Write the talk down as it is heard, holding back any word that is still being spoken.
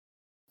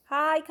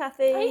Hi,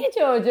 Kathy. Hey,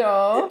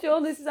 Jojo.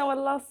 Jo, this is our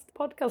last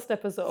podcast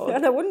episode.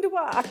 And I wonder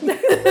why. We're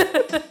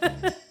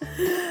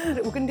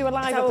going to do a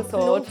live Our episode.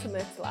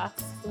 penultimate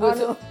last. Oh,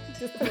 no,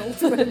 just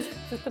penultimate.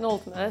 Just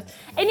penultimate.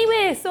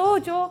 Anyway, so,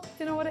 Jo, do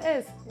you know what it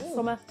is?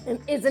 Summer. And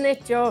isn't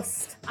it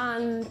just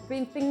And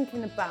been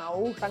thinking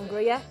about...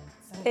 sangria,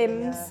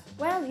 Pimm's?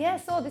 Well, yeah,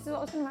 so this is what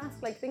I was going to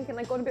ask, like thinking,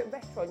 like going a bit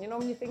retro, you know,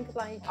 when you think of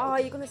like... Oh,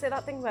 you're going to say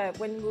that thing where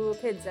when we were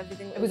kids,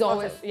 everything It was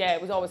always,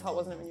 it was always hot,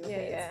 wasn't it, when you were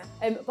Yeah,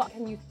 kids? But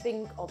can you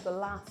think of the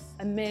last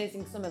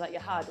amazing summer that you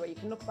had, where you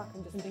can look back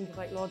and just think of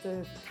like loads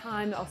of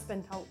time that I've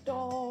spent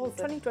outdoors?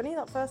 2020,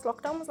 that first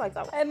lockdown was like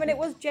that. And it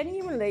was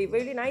genuinely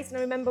really nice. And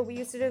I remember we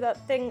used to do that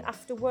thing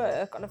after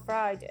work on a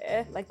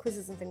Friday, like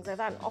quizzes and things like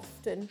that. And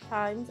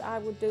oftentimes I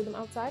would do them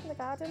outside in the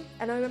garden.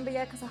 And I remember,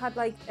 because I had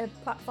like a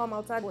platform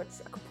outside which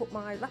I could put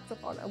my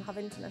laptop on and have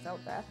internet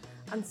out there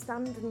and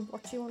stand and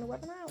watch you on a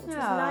webinar, which was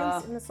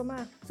nice in the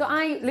summer. So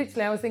I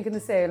was thinking the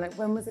same, like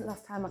when was it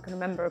last time I can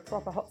remember a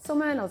proper hot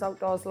summer and I was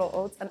outdoors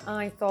loads, and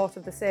I thought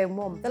of the same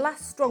one. The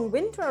last strong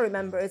winter I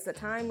remember is the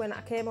time when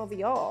I came over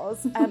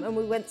yours and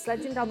we went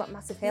sledging down that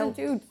massive hill.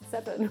 June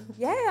 7.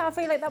 Yeah, I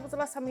feel like that was the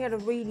last time we had a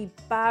really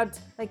bad,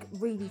 like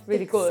really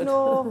thick good.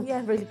 snow.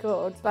 Yeah, really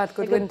good. Bad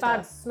good like winter. A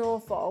bad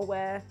snowfall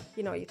where,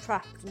 you're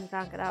trapped and you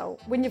can't get out.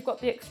 When you've got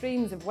the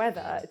extremes of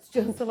weather, it's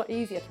just a lot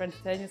easier to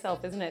entertain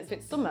yourself, isn't it? So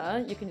it's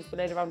summer, you can just be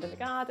laid around in the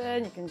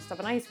garden, you can just have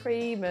an ice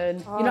cream, and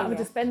you're not having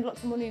to spend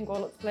lots of money and go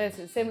lots of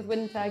places. Same with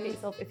winter, get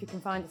yourself, if you can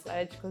find a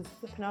sledge, because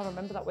flipping out, I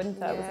remember that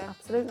winter, it was an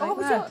absolute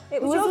nightmare.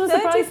 It was your a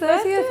surprise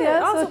 30th,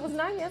 yeah. Oh, so it was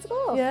 9 years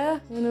ago. Yeah,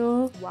 I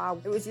know. Wow,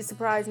 it was your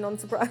surprise,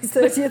 non-surprise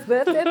 30th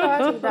birthday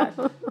party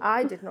that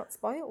I did not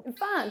spoil. In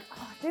fact,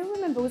 I do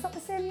remember, was that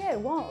the same year? It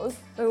was.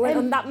 We went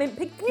on that mint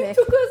picnic. You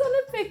took us on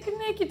a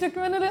picnic, you took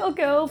her on a little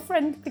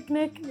girlfriend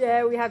picnic.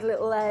 Yeah, we had a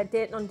little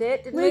date on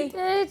date, didn't we? We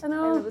did, I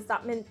know. And it was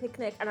that mint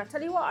picnic. And I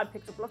tell you what, I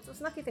picked up lots of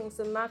snacky things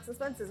from Marks and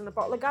Spencer's and a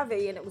bottle of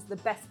Gavi, and it was the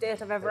best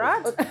date I've ever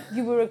had.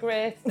 You were a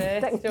great date,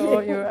 Thank Jo.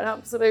 you. You were an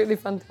absolutely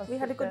fantastic We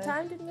had a good date.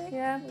 time, didn't we?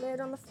 Yeah. We laid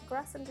on the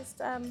grass and just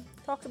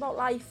talked about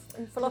life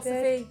and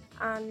philosophy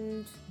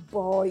and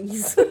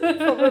boys,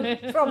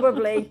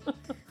 probably,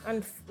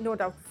 and no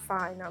doubt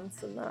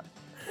finance and that.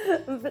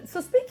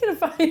 So speaking of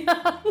finance,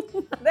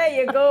 There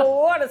you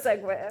go, what a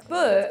segue.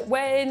 but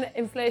when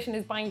inflation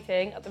is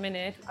biting at the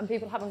minute and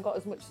people haven't got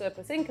as much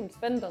surplus income to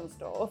spend on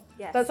stuff,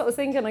 Yes. that's what I was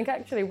thinking, like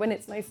actually when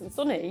it's nice and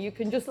sunny, you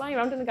can just lie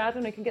around in the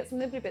garden, you can get some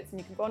nibbly bits and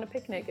you can go on a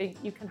picnic,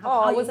 you can have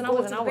hours and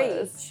hours and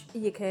hours.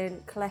 You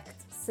can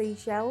collect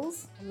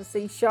seashells on the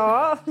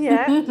seashore.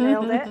 Yeah,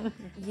 nailed it.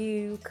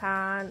 You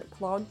can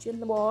plodge in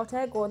the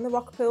water, go in the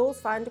rock pools,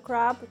 find a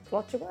crab.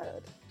 Plodge a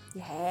word.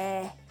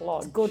 Yeah.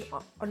 Plodge. It's good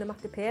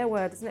onomatopoeia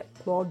word, isn't it?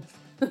 Plodge.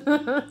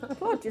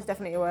 Plodge is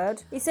definitely a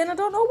word. You're saying I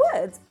don't know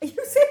words? Are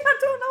you saying I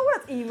don't know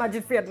words? Can you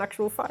imagine if we had an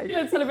actual fight?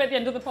 Let's celebrate the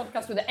end of the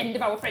podcast with the end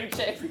of our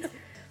friendship.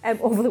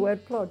 Over the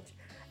word plodge.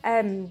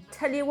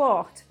 Tell you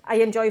what, I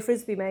enjoy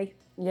frisbee, mate.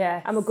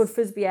 Yeah. I'm a good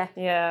frisbeer.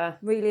 Yeah.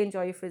 Really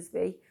enjoy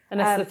frisbee.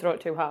 Unless they throw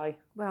it too high.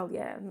 Well,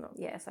 yeah,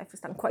 so I have to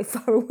stand quite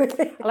far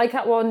away. I like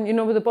that one,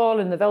 with the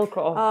ball and the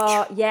Velcro.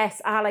 Oh, yes,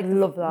 I like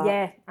Love that.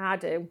 Yeah, I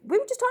do. We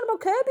were just talking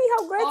about Kirby.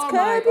 How great's Oh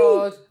Kirby? my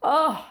God.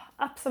 Oh,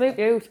 absolute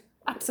beaut.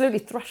 Absolutely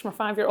thrashed my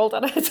 5-year-old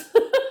at it.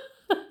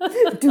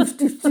 Doosh,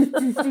 doosh, doosh,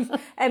 doosh, doosh.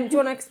 Do you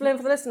want to explain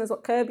for the listeners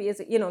what Kirby is,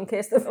 in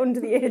case they're under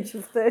the age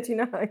of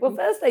 39? Well,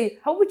 firstly,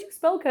 how would you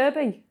spell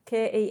Kirby?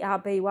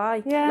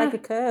 Kerby. Yeah. Like a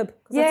curb. 'Cause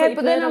that's Yeah, what you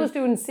but then played I on. was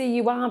doing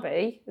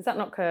C-U-R-B. Is that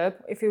not curb?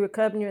 If you were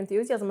curbing your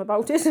enthusiasm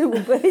about it, it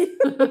would be.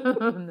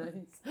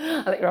 Nice.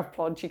 I think you're off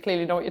plodge. You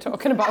clearly know what you're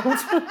talking about.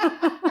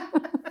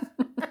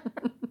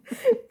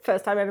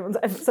 First time anyone's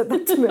ever said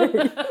that to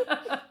me.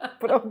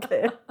 But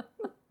okay.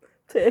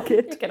 Take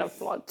it. You can have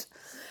plodge.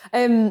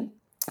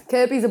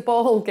 Kirby's a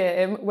ball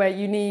game where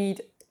you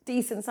need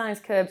decent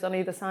sized curbs on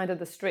either side of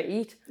the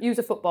street. Use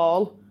a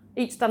football.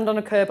 Each stand on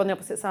a curb on the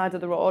opposite side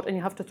of the road, and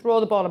you have to throw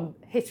the ball and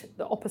hit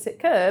the opposite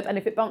curb, and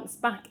if it bounces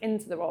back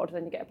into the road,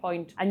 then you get a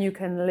point, and you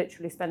can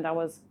literally spend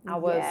hours.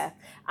 Yeah.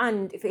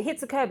 And if it hits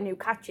the curb and you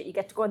catch it, you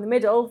get to go in the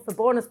middle for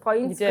bonus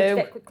points. You 'cause do. You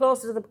get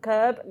closer to the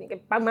curb and you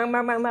get bang, bang,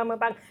 bang, bang, bang, bang,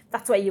 bang.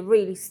 That's where you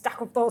really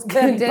stack up those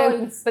curb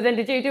points. But then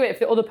did you do it if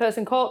the other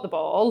person caught the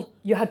ball,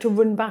 you had to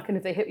run back, and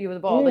if they hit you with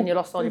the ball, then you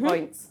lost all your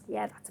points.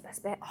 Yeah, that's the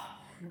best bit.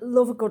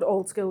 Love a good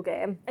old school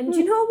game. And do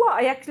you know what?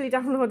 I actually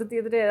downloaded the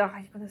other day. Oh,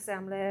 you're going to say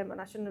I'm lame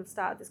and I shouldn't have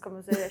started this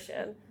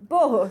conversation.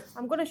 But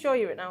I'm going to show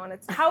you it now. And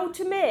it's how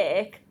to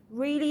make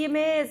really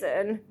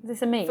amazing Is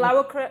this a me?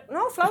 flower crowns.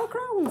 Flower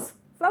crowns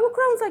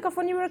like off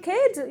when you were a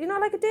kid.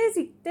 Like a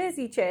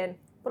daisy chain.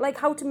 But like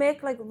how to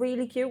make like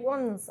really cute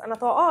ones. And I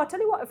thought, I'll tell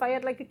you what, if I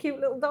had like a cute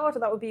little daughter,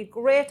 that would be a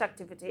great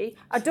activity.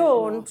 I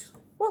don't.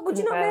 What would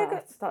you not make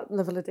it? That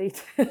level of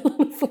detail on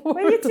the floor.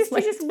 Well, you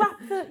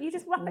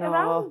just wrap it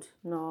around.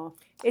 No.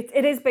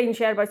 It is being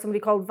shared by somebody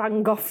called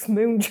Van Gogh's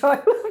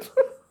Moonchild.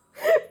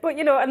 But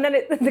and then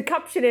the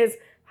caption is,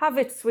 "Have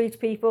it, sweet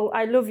people,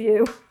 I love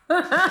you."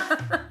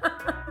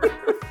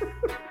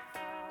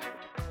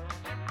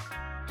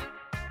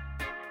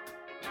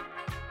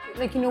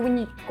 like, you know, when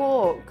you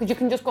go, because you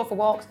can just go for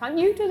walks, can't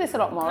you? Do this a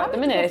lot more at the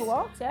minute. Go for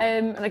walks, yeah.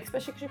 And like,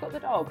 especially because you've got the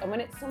dog, and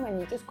when it's summer and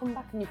you just come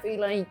back and you feel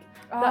like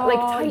that like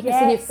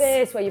tightness in your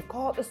face where you've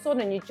caught the sun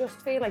and you just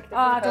feel like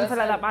I don't feel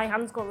like that. My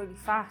hands got really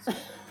fat.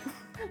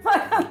 My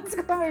hands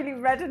got really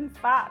red and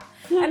fat.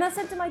 And I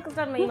said to Michael's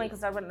dad,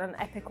 Michael's dad went on an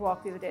epic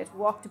walk the other day to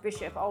walk to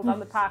Bishop all down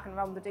the park and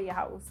around the deer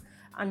house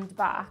and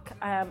back.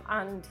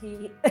 And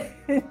he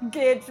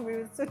engaged me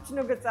with such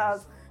nuggets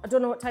as, I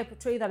don't know what type of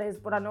tree that is,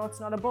 but I know it's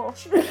not a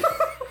bush.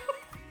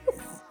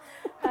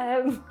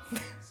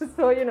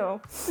 So, you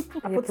know,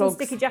 I put some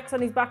sticky jacks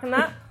on his back and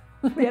that.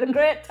 We had a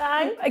great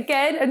time.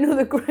 Again,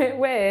 another great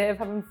way of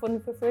having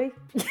fun for free.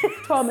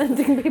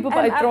 Tormenting people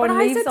by throwing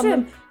leaves on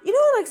them. You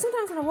know, like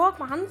sometimes when I walk,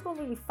 my hands go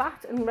really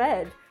fat and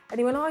red. And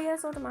he went, oh yeah,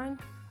 so do mine.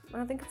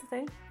 And I think it's a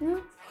thing. Yeah.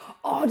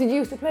 Oh, did you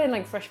used to play in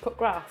like fresh cut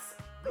grass?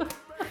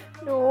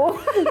 No.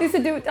 I used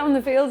to do it down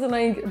the fields and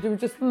like there were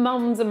just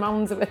mounds and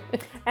mounds of it.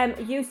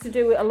 Used to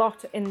do it a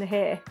lot in the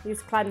hay.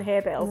 Used to climb the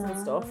hay bales and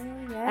stuff.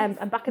 Yes.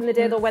 And back in the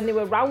day though, when they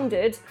were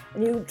rounded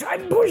and you try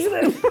and push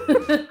them.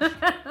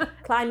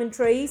 Climbing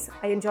trees.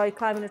 I enjoy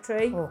climbing a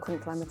tree. Oh, I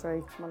couldn't climb a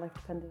tree. My life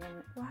depended on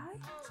it. Why?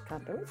 Just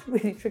can't do it. It's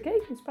really tricky.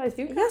 I'm surprised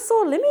you can. You're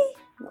so limmy.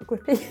 Not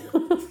grippy.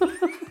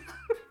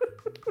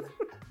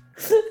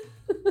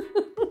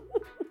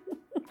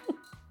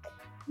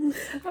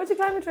 How would you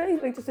climb a tree?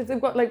 Like just if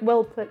they've got like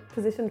well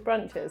positioned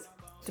branches.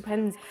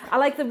 Depends. I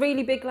like the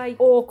really big like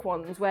oak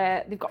ones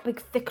where they've got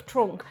big thick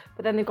trunk,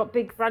 but then they've got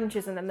big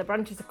branches and then the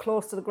branches are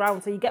close to the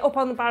ground. So you get up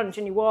on the branch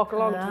and you walk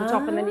along to the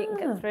top and then you can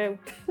get through.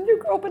 You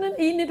grew up in an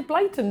Enid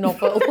Blyton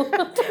novel.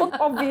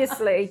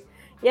 Obviously.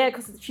 Yeah,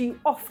 because she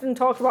often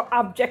talked about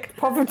abject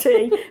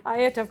poverty. I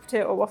had to have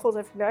potato waffles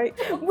every night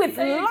with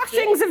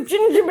lashings of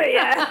ginger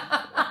beer.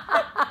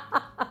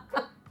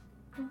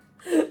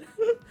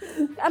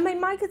 I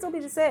mean, my kids will be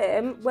the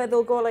same, where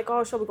they'll go like,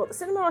 oh, shall we go to the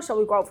cinema or shall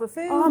we go out for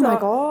food? Oh my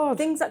God.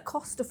 Things that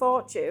cost a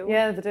fortune.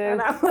 Yeah, they do.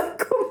 And I'm like,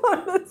 come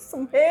on, there's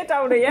some hair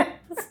down here.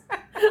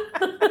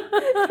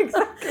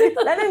 Exactly.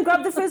 Let him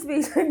grab the frisbee.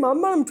 He's like,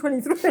 Mum, I'm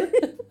 23.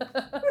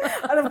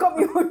 And I've got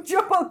my own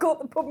job, I'll go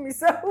to the pub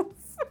myself.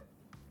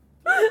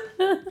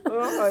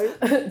 Right.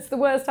 It's the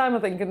worst time, I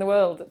think, in the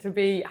world to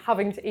be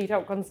having to eat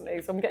out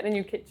constantly. So I'm getting a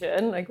new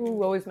kitchen, like, ooh,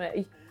 woe is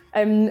me.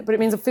 But it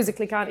means I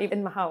physically can't eat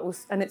in my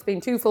house, and it's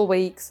been 2 full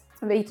weeks.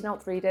 I've eaten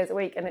out 3 days a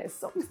week, and it's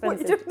so expensive. What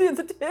are you doing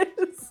the other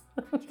days?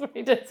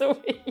 3 days a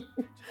week.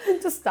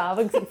 Just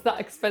starving because it's that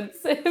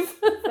expensive.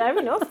 Fair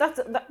enough.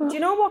 Do you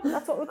know what?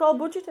 That's what we call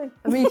budgeting.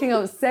 I'm eating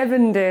out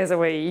 7 days a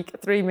week,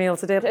 3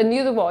 meals a day. And the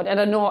other one, and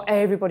I know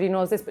everybody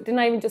knows this, but didn't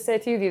I even just say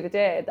to you the other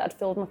day that I'd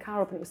filled my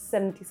car up and it was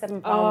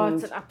 £77? Oh,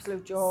 it's an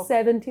absolute joke.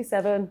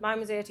 77. Mine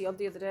was 80 odd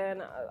the other day,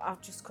 and I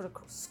just could have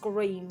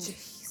screamed.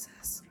 Jesus.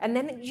 And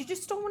then you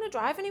just don't want to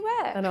drive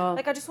anywhere. I know.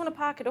 Like, I just want to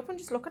park it up and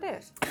just look at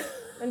it.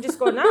 And just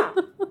go, nah.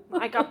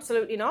 Like,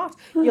 absolutely not.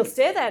 You'll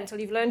stay there until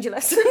you've learned your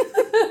lesson.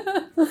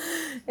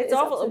 It's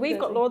awful. We've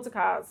got loads of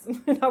cars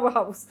in our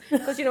house.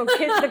 Because, you know,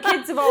 the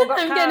kids have all got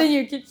cars. I'm getting a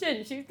new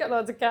kitchen. She's got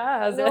loads of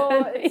cars. No,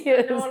 like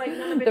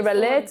none of it's the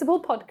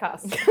relatable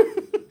podcast.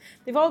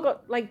 They've all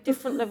got like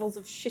different levels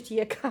of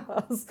shittier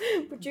cars.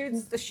 But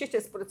Jude's the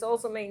shittest, but it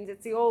also means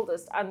it's the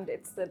oldest and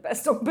it's the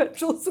best on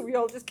petrol, so we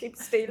all just keep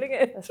stealing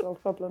it. That's all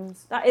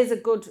problems. That is a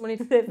good money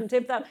to save and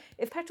tip. That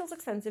if petrol's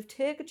expensive,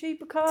 take a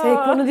cheaper car.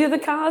 Take one of the other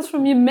cars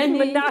from your many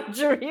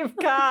menagerie of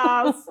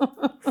cars.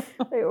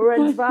 Like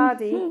orange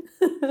body.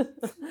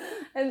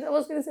 And I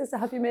was going to say, so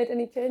have you made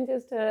any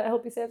changes to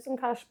help you save some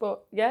cash?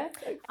 But yeah,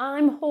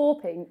 I'm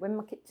hoping when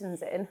my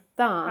kitchen's in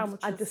that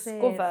I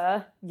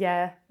discover,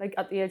 like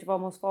at the age of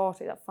almost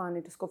 40, that I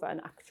finally discover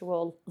an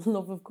actual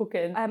love of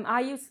cooking. I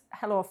use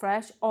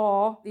HelloFresh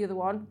or the other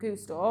one,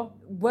 Gusto.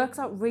 Works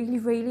out really,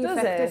 really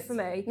effective for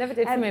me. Never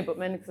did for me, but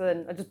mainly because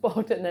then I just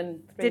bought it and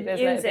then 3 days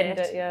later binned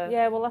it.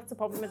 Yeah, well, that's the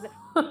problem, isn't it?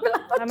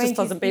 I mean, just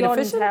hasn't been beyond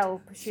efficient.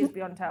 help. She's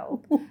beyond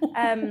help.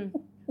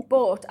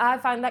 But I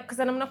find that because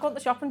then I'm not going to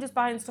the shop and just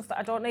buying stuff that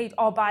I don't need,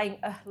 or buying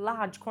a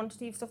large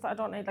quantity of stuff that I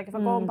don't need. Like if I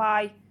go and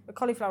buy a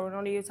cauliflower and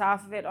only use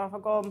half of it, or if I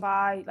go and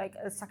buy like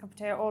a sack of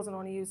potatoes and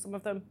only use some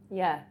of them.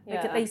 Yeah.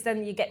 Like at least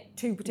then you get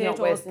 2 potatoes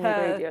not wasting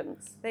per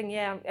ingredients. thing,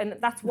 yeah. And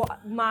that's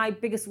what my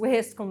biggest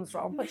waste comes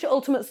from. What's your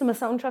ultimate summer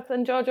soundtrack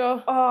then,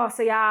 Giorgio? Oh,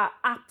 so yeah,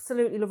 I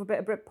absolutely love a bit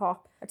of Britpop.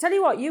 I tell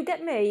you what, you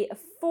get me a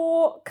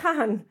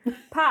 4-can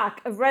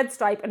pack of Red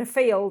Stripe and a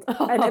Field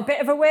and a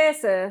bit of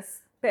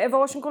Oasis, bit of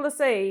Ocean Colour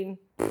Scene.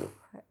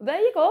 There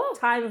you go.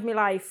 Time of my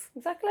life.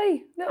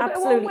 Exactly.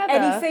 Absolutely.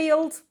 Any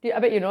Field. I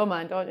bet you know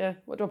mine, don't you?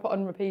 What do I put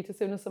on repeat as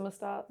soon as summer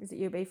starts? Is it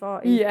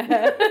UB40?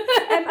 Yeah.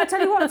 I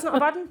tell you what, it's not a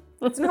bad one.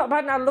 It's not a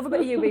bad one. I love a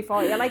bit of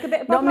UB40. I like a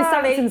bit of Bob Not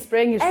Marley. in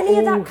spring. Any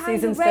of that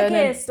kind of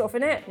reggae stuff,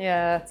 innit?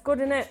 Yeah. It's good,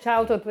 innit?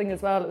 Childhood thing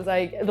as well. It was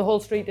like the whole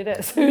street did it.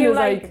 As soon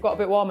as it got a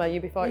bit warmer,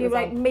 UB40 You was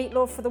like on.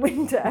 meatloaf for the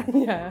winter?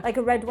 Yeah. Like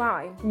a red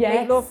wine?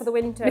 Yes. Meatloaf for the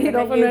winter.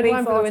 Meatloaf and red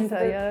wine for the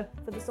winter, yeah.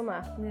 For the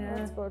summer. Yeah.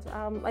 That's good.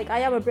 Like I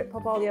am a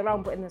Britpop all year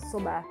round, but in the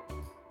summer,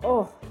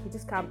 oh, you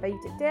just can't beat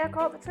it. Day I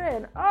caught the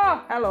train.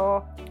 Oh,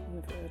 hello.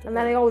 And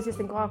then I always just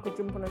think, oh, I could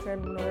jump on a train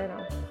and run away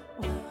now.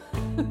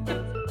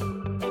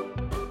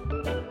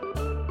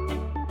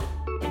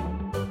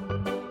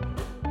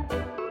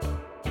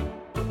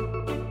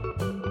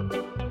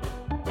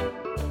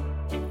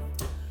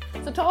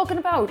 So talking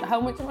about how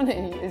much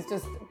money is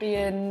just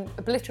being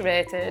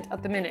obliterated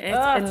at the minute in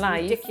It's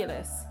life.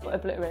 ridiculous. But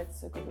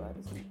obliterate's a good word,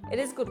 isn't it? It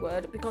is a good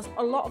word because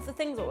a lot of the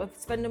things that we're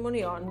spending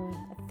money on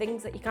are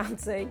things that you can't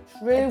see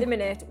True. at the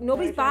minute.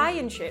 Nobody's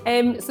buying shit.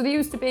 So there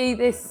used to be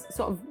this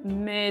sort of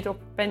made-up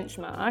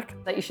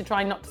benchmark that you should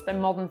try not to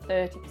spend more than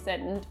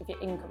 30% of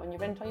your income on your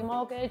rent or your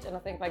mortgage, and I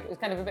think like it was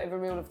kind of a bit of a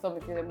rule of thumb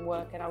if you're then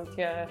working out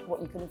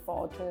what you can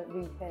afford to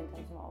repay in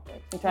terms of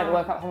mortgage. You try to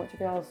work out how much of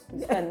yours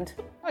you spend.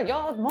 Oh,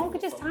 your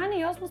mortgage is tiny.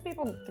 Yours must be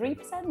about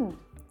 3%.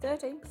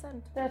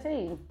 13%.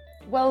 13.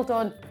 Well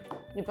done.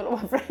 You're below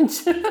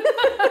average.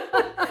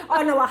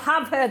 Oh no, I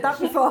have heard that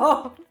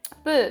before.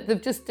 But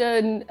they've just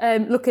done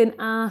looking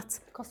at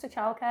cost of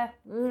childcare.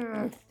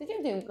 Did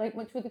you do like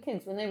much with the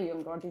kids when they were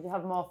younger, or did you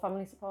have more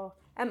family support?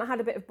 I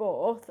had a bit of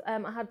both. I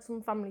had some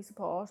family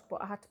support,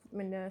 but I had to put them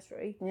in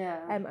nursery. Yeah.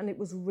 And it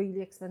was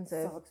really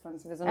expensive. So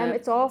expensive, isn't it?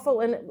 It's awful,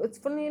 and it's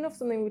funny enough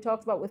something we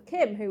talked about with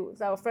Kim, who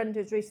was our friend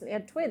who's recently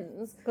had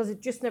twins, because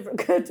it just never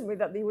occurred to me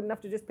that they wouldn't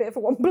have to just pay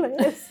for one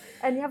place,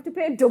 and you have to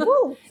pay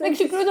double. So Like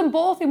she grew them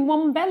both in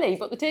one belly,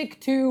 but they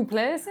take 2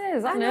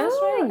 places at I know,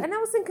 nursery. and I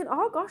was thinking,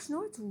 oh gosh,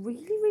 no, it's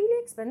really,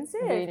 really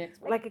expensive. Really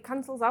expensive. Like it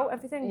cancels out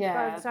everything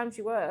by the time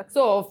she works.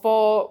 So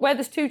for where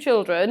there's 2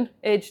 children,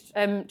 aged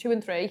 2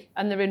 and 3,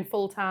 and they're in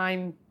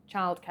full-time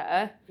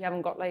childcare, you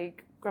haven't got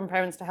like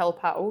grandparents to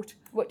help out,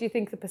 what do you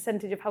think the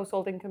percentage of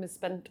household income is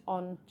spent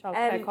on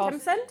childcare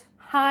costs? 10%?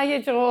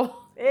 Higher, Joe.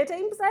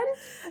 18%?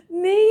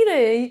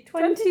 Nearly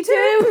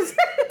 22.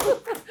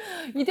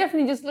 You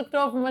definitely just looked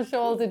over my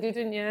shoulder,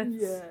 didn't you?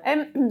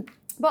 Yeah.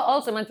 But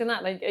also imagine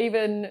that, like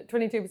even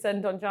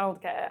 22% on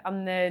childcare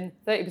and then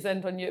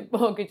 30% on your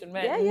mortgage and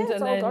rent. Yeah, it's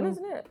and all then, gone,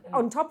 isn't it?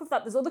 On top of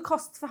that, there's other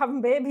costs for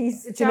having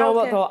babies. Do you know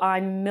what Childcare. though? I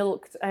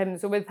milked.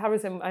 So with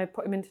Harrison, I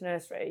put him into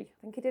nursery.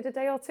 I think he did a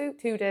day or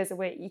 2 days a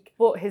week.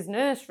 But his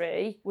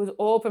nursery was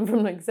open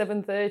from like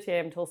 7:30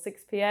 a.m. till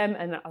 6 p.m.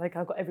 and I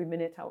got every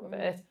minute out of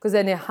it. Because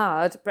then he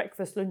had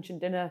breakfast, lunch,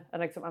 and dinner, and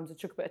like sometimes I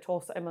chuck a bit of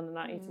toast at him on the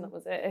night, and that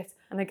was it.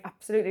 And like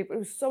absolutely, but it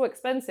was so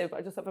expensive. But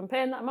I just thought, if I'm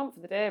paying that amount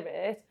for the day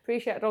rate,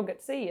 appreciate I don't get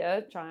to see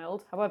your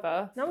child.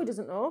 However, No, he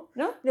doesn't know.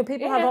 no. You know,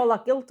 people have all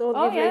that guilt, don't they,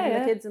 of leaving yeah.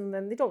 the kids and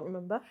then they don't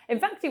remember. In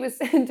fact, he was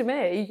saying to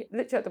me,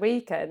 literally at the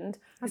weekend,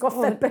 I got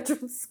fed better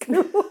at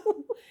school.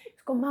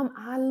 He's gone, Mum,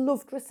 I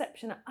loved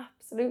reception. I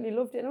absolutely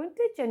loved it. And I went,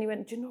 did you? And he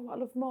went, do you know what I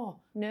love more?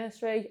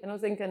 Nursery. And I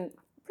was thinking,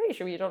 pretty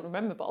sure you don't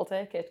remember, but I'll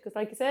take it. Because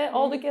like you say,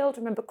 all the guilt, I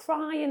remember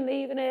crying,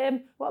 leaving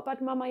him, what a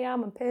bad mum I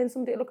am, and paying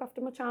somebody to look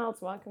after my child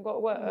so I can go to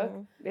work.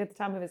 He had the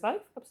time of his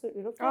life.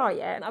 Absolutely loved it. Oh,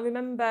 yeah. And I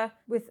remember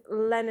with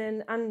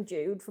Lennon and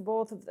Jude, for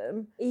both of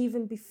them,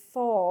 even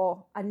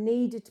before I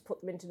needed to put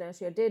them into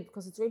nursery, I did,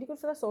 because it's really good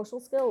for their social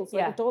skills.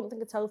 Like, Yeah. I don't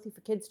think it's healthy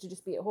for kids to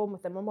just be at home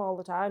with their mum all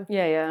the time.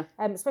 Yeah.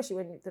 Especially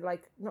when they're,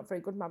 like, not very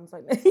good mums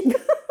like me.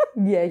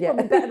 Yeah.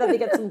 Probably better that they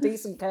get some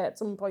decent care at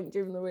some point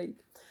during the week.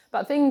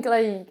 But I think,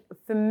 like,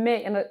 for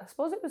me, and I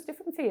suppose it was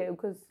different for you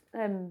because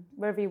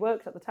wherever you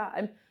worked at the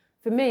time,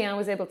 for me, I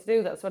was able to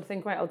do that. So I'd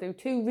think, right, I'll do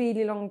 2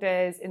 really long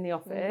days in the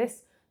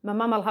office. My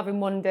mum, I'll have in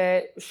one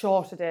day,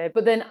 shorter day.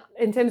 But then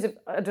in terms of,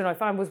 I don't know,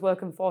 if I was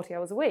working 40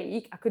 hours a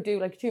week, I could do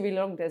like 2 really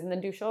long days and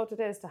then do shorter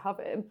days to have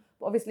him.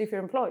 But obviously if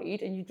you're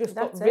employed and you just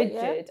got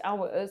rigid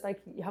hours,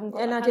 like you haven't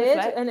got And that I kind did,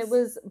 of flex. and it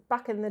was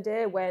back in the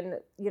day when,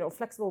 you know,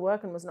 flexible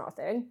working was not a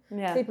thing.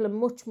 Yeah. People are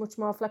much, much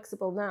more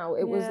flexible now.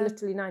 It was Yeah.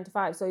 literally 9 to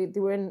 5. So they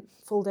were in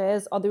full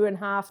days or they were in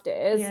half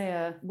days.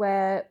 Yeah.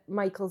 Where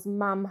Michael's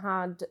mum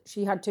had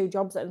 2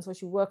 jobs then, so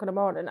she would work on a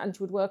morning and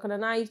she would work on a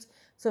night.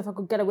 So if I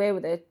could get away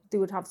with it, they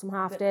would have some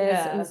half days.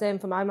 Yeah. And the same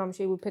for my mum,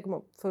 she would pick them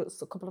up for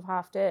a couple of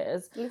half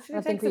days. Literally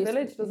I think takes a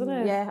village, doesn't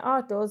it? Yeah,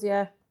 it does,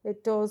 yeah.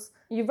 It does.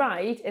 You're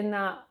right in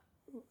that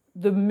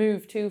the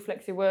move to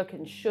flexi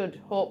working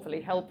should hopefully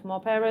help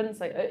more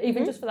parents, like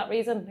even just for that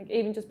reason, like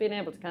even just being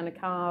able to kind of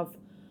carve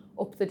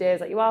up the days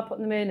that you are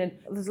putting them in. And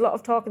there's a lot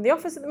of talk in the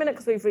office at the minute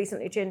because we've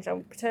recently changed our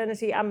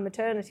paternity and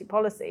maternity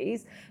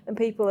policies, and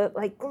people are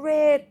like,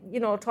 great,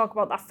 you know, talk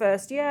about that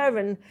first year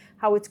and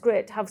how it's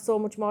great to have so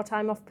much more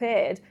time off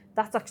paid.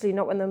 That's actually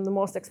not when they're the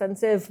most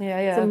expensive. Yeah.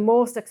 It's the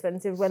most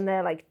expensive when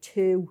they're like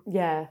 2.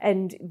 Yeah.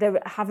 And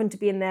they're having to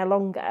be in there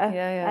longer.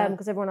 Yeah.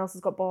 Because everyone else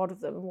has got bored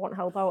of them and won't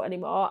help out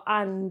anymore.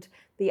 And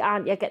they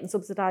aren't yet getting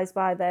subsidised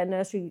by their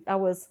nursery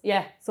hours.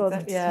 Yeah. So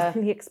exactly. it's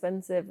really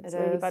expensive. It's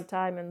really is. bad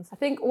timings. I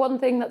think one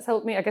thing that's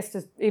helped me, I guess,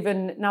 just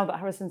even now that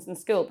Harrison's in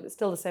school, but it's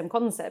still the same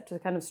concept to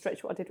kind of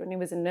stretch what I did when he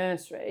was in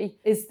nursery,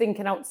 is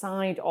thinking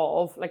outside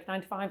of like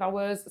 9 to 5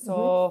 hours.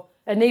 So,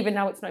 and even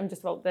now it's not even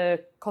just about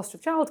the cost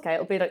of childcare,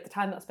 it'll be like the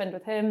time that I spend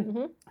with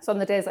him. So on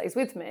the days that he's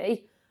with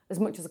me, as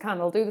much as I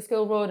can, I'll do the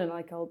school run and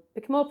like I'll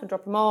pick him up and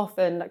drop him off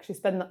and actually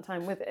spend that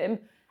time with him.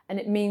 And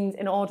it means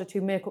in order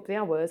to make up the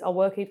hours, I'll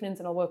work evenings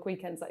and I'll work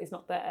weekends that he's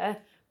not there.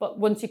 But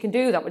once you can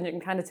do that, when you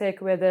can kind of take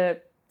away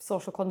the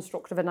social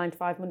construct of a 9 to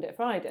 5 Monday to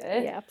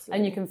Friday, Yeah, absolutely.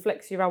 and you can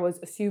flex your hours,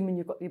 assuming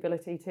you've got the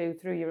ability to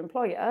through your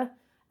employer,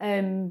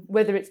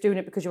 whether it's doing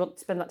it because you want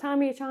to spend that time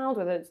with your child,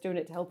 whether it's doing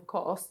it to help a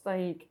cost,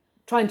 like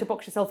trying to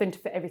box yourself in to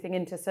fit everything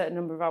into a certain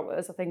number of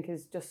hours, I think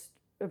is just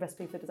a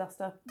recipe for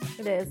disaster.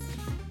 It is.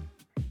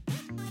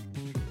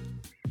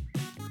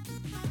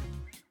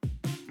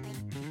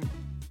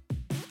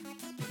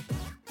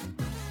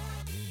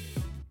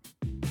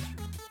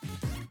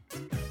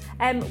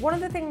 One of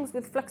the things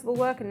with flexible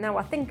working now,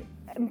 I think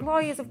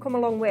employers have come a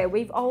long way.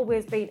 We've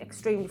always been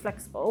extremely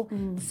flexible,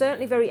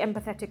 certainly very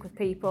empathetic with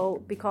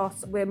people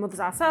because we're mothers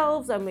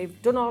ourselves and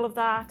we've done all of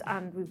that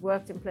and we've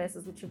worked in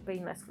places which have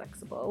been less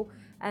flexible.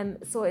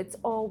 So it's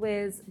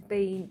always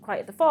been quite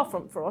at the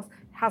forefront for us.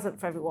 It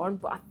hasn't for everyone,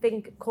 but I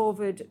think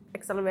COVID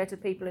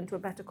accelerated people into a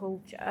better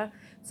culture.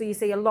 So you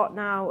see a lot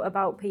now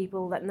about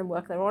people letting them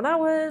work their own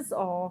hours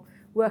or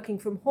working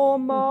from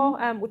home more,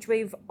 which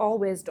we've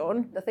always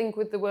done. I think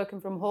with the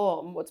working from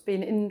home, what's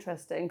been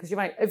interesting, because you're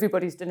right,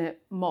 everybody's done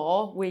it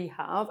more, we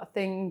have. I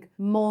think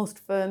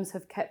most firms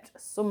have kept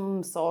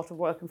some sort of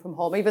working from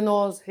home, even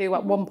those who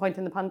at one point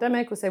in the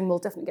pandemic were saying, we'll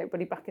definitely get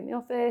everybody back in the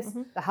office.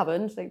 They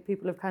haven't. Like,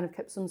 people have kind of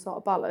kept some sort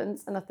of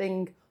balance. And I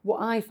think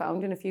what I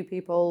found, and a few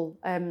people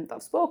that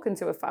I've spoken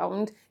to have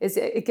found, is,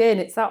 again,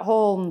 it's that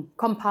whole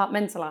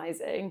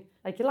compartmentalising,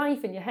 like your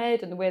life in your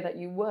head and the way that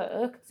you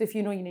work. So if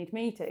you know you need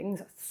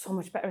meetings, it's so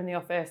much better in the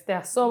office. They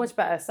are so much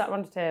better sat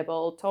around a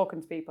table,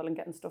 talking to people and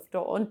getting stuff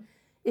done.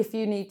 If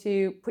you need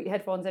to put your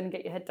headphones in and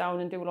get your head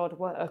down and do a lot of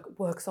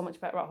work so much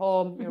better at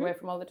home, you're away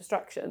from all the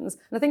distractions.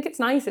 And I think it's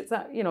nice, it's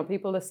that, you know,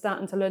 people are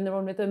starting to learn their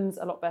own rhythms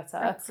a lot better.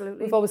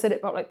 Absolutely. We've always said it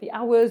about like the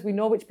hours, we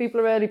know which people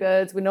are early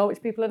birds, we know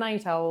which people are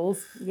night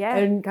owls. Yeah.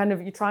 And kind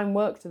of you try and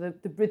work to the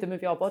rhythm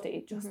of your body.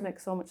 It just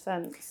makes so much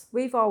sense.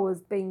 We've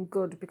always been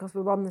good because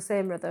we're on the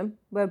same rhythm.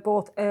 We're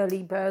both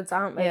early birds,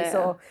 aren't we? Yeah.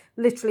 So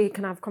literally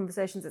can have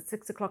conversations at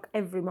 6 o'clock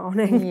every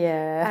morning.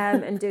 Yeah.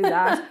 And do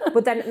that.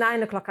 But then at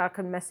 9 o'clock I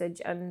can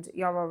message and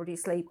you're already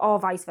asleep, or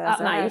vice versa.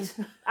 At night.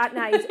 At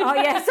night. Oh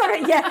yeah,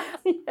 sorry,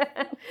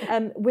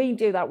 yeah. We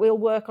do that. We'll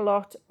work a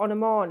lot on a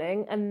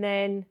morning and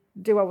then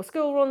do our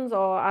school runs,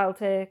 or I'll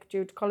take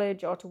Jude to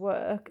college or to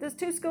work. There's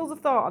two schools of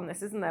thought on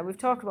this, isn't there? We've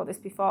talked about this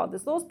before.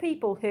 There's those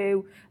people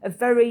who are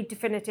very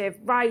definitive,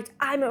 right,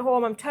 I'm at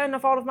home, I'm turning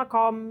off all of my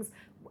comms,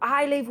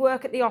 I leave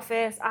work at the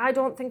office, I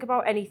don't think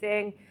about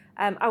anything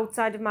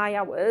outside of my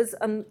hours,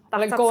 and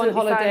that's like go on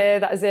holiday,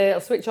 fine. that is it,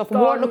 I'll switch off and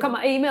won't look at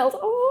my emails.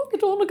 Oh, I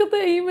don't look at the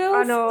emails.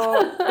 I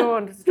know,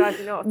 don't, it's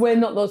driving me nuts. We're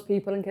not those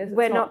people, in case it's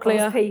We're not not clear.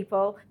 those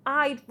people.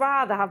 I'd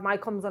rather have my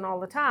comms on all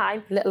the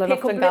time. Little and pick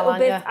up often gal, little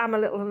bits. aren't you? I'm a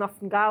little and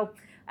often gal.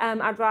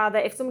 I'd rather,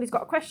 if somebody's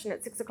got a question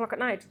at 6 o'clock at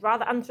night,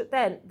 rather answer it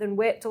then than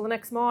wait till the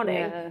next morning,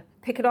 Yeah.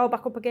 pick it all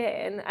back up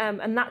again.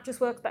 And that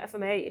just works better for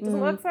me. It doesn't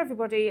work for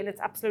everybody and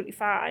it's absolutely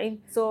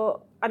fine.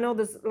 So I know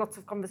there's lots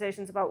of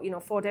conversations about,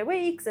 4-day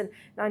weeks and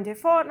 9-day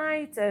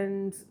fortnights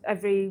and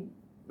every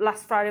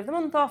last Friday of the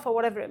month off or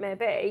whatever it may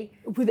be.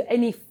 With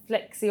any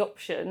flexi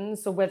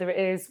options, so whether it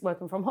is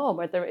working from home,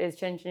 whether it is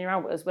changing your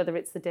hours, whether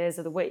it's the days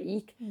of the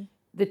week,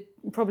 the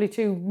probably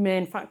two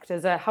main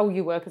factors are how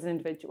you work as an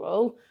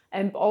individual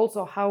and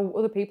also how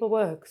other people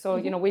work. So,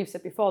 we've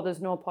said before,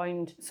 there's no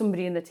point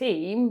somebody in the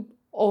team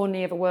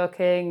only ever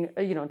working,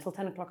 until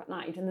 10 o'clock at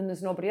night, and then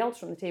there's nobody else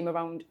from the team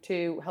around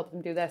to help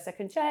them do their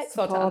second checks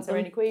or to answer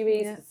any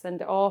queries, to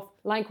send it off.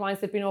 Likewise,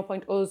 there'd be no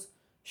point us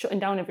shutting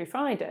down every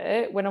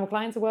Friday when our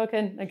clients are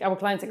working. Like, our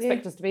clients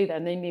expect us to be there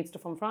and they need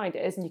stuff on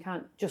Fridays and you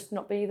can't just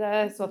not be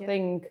there. So I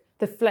think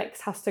the flex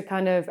has to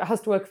it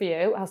has to work for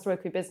you, it has to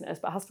work for your business,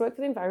 but it has to work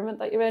for the environment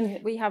that you're in.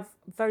 We have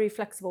very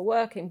flexible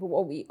working, but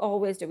what we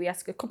always do, we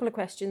ask a couple of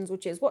questions,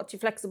 which is, what's your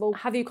flexible?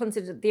 Have you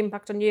considered the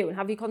impact on you? And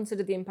have you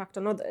considered the impact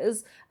on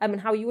others?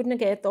 And how you would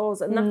negate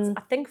those? And that's,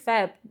 I think,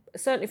 fair,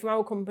 certainly from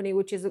our company,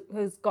 which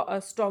has got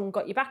a strong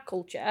got your back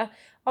culture,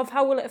 of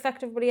how will it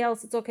affect everybody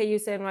else? It's okay you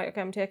saying, right,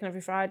 okay, I'm taking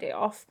every Friday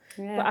off,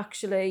 but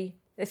actually,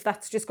 if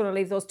that's just going to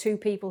leave those two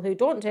people who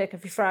don't take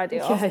every Friday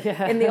off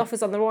in the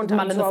office on their own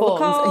time to do all the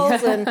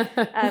calls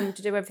and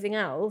to do everything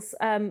else.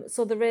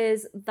 So there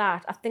is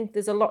that. I think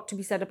there's a lot to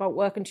be said about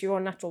working to your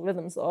own natural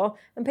rhythms though,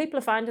 and people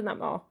are finding that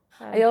more.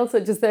 I also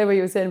just there where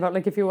you were saying about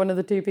like if you're one of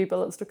the two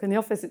people that's stuck in the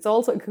office, it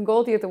can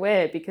go the other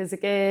way because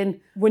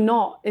again, we're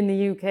not in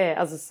the UK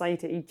as a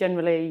society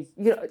generally,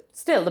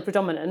 still the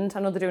predominant, I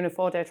know they're doing a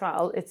 4-day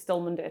trial, it's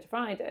still Monday to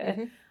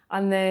Friday.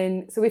 And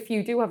then, so if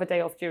you do have a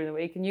day off during the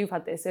week and you've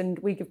had this and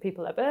we give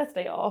people a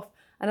birthday off,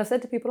 and I've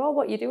said to people,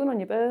 what are you doing on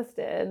your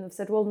birthday? And they've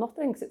said, well,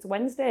 nothing, because it's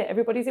Wednesday,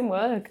 everybody's in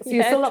work. So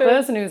you're still that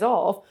person who's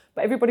off,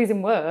 but everybody's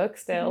in work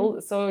still.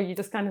 So you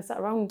just kind of sat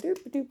around,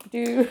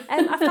 doop-a-doop-a-doo.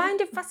 I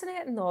find it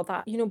fascinating though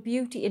that,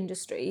 beauty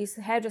industries,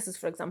 hairdressers,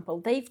 for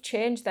example, they've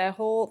changed their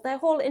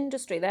whole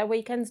industry, their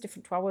weekends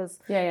different to ours.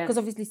 Yeah. Because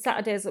obviously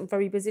Saturday's a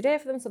very busy day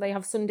for them, so they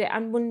have Sunday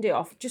and Monday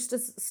off, just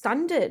as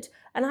standard.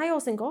 And I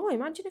always think,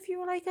 imagine if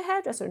you were like a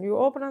hairdresser and you were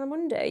open on a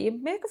Monday,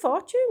 you'd make a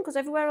fortune because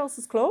everywhere else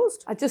is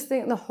closed. I just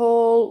think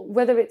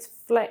whether it's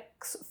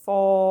flex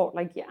for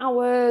like your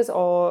hours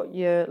or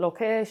your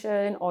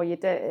location or your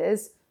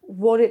days,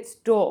 what it's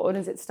done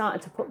is it's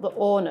started to put the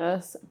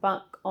onus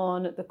back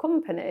on the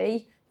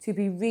company to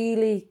be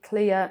really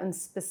clear and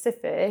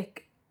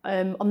specific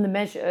on the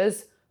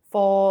measures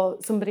for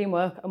somebody in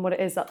work and what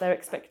it is that they're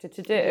expected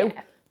to do.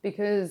 Yeah.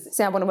 Because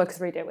say I want to work a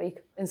 3-day week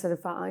instead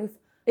of 5.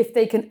 If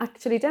they can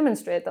actually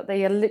demonstrate that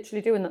they are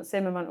literally doing that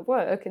same amount of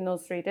work in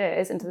those 3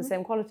 days into the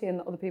same quality and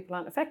that other people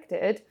aren't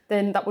affected,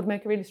 then that would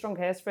make a really strong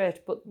case for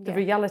it. But the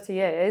reality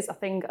is, I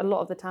think a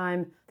lot of the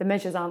time the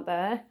measures aren't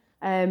there.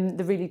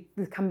 They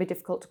can be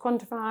difficult to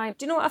quantify.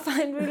 Do you know what I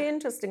find really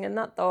interesting in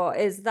that though,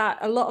 is that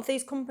a lot of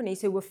these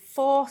companies who were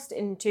forced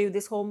into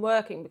this home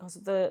working because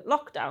of the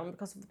lockdown,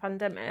 because of the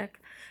pandemic,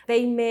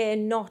 they may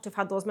not have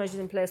had those measures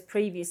in place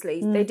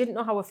previously. They didn't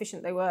know how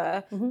efficient they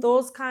were.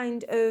 Those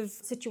kind of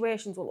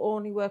situations will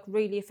only work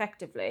really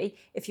effectively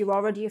if you're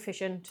already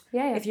efficient,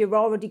 if you're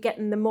already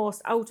getting the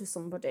most out of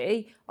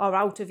somebody or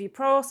out of your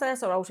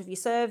process or out of your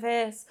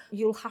service.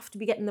 You'll have to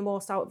be getting the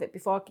most out of it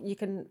before you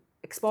can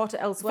export it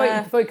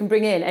elsewhere. Before you can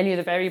bring in any of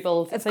the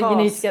variables. You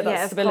need to get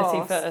that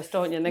stability first,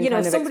 don't you? And then kind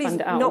of expand it out.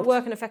 Somebody's not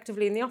working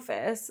effectively in the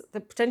office,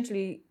 they're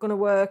potentially going to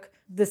work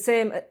the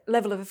same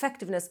level of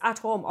effectiveness at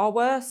home or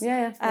worse.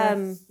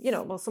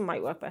 Some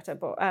might work better,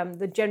 but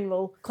the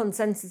general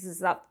consensus is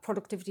that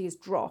productivity has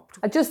dropped.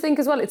 I just think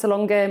as well it's a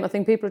long game. I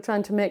think people are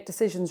trying to make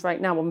decisions right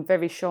now on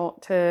very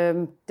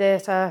short-term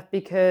data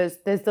because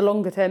there's the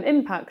longer-term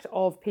impact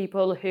of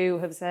people who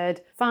have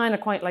said, fine, I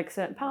quite like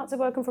certain parts of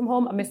working from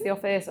home, I miss the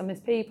office, I miss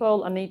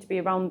people, I need to be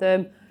around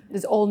them.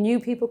 There's all new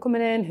people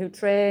coming in who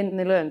train and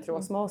they learn through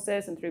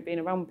osmosis and through being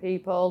around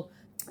people.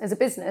 As a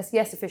business,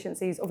 yes,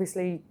 efficiency is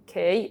obviously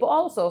key, but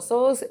also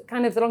so is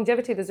kind of the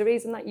longevity. There's a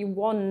reason that you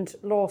want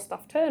low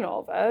staff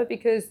turnover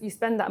because you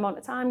spend that amount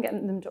of time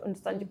getting them to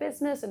understand your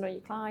business and know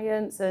your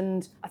clients.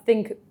 And I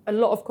think a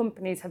lot of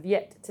companies have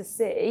yet to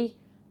see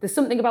there's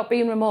something about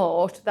being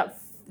remote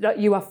that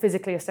you are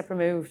physically a step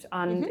removed,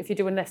 and if you're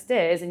doing less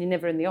days and you're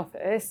never in the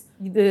office,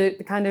 the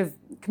kind of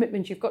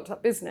commitment you've got to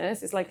that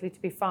business is likely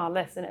to be far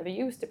less than it ever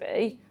used to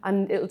be.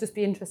 And it'll just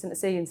be interesting to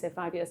see in, say,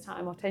 5 years'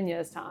 time or 10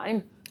 years'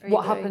 time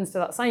what happens to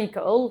that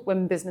cycle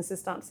when businesses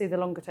start to see the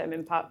longer term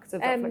impacts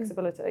of that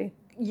flexibility.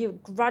 You're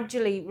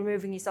gradually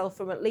removing yourself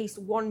from at least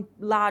one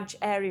large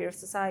area of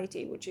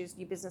society, which is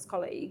your business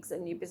colleagues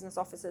and your business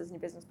offices and your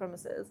business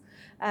premises,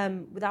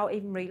 without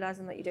even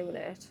realising that you're doing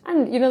it.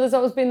 And, there's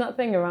always been that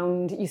thing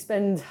around you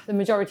spend the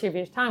majority of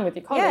your time with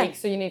your colleagues,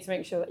 so you need to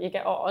make sure that you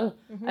get on.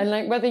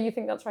 And, whether you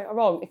think that's right or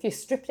wrong, if you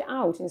stripped it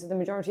out and so the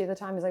majority of the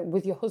time is,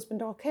 with your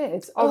husband or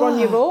kids. Or on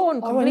your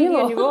own, completely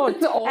on your own.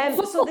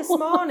 So this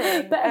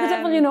morning... Better the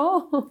devil you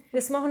know.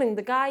 This morning,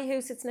 the guy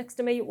who sits next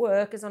to me at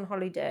work is on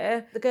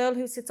holiday. The girl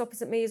who sits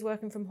opposite me is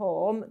working from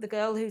home. The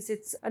girl who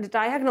sits at a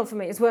diagonal for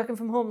me is working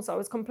from home, so I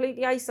was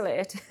completely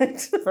isolated.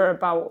 For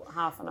about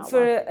half an hour.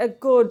 For a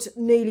good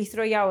nearly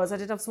 3 hours. I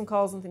did have some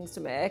calls and things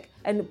to make.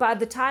 And by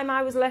the time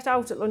I was let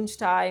out at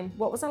lunchtime,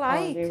 what was I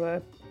like? You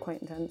were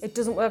quite intense. It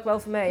doesn't work well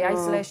for me. No.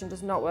 Isolation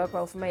does not work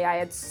well for me. I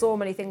had so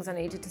many things I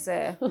needed to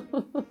say.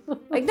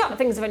 Not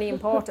things of any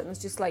importance,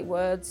 just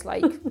words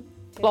like...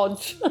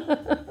 Plodge,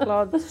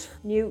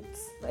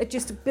 newts. It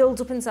just builds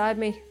up inside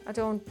me. I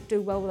don't do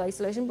well with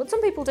isolation, but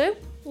some people do.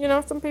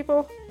 Some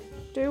people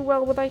do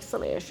well with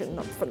isolation,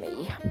 not for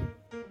me.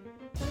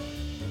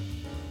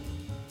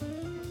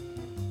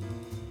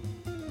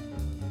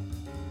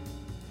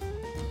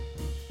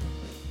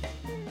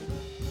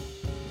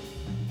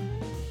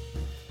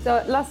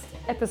 So last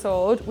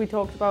episode we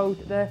talked about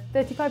the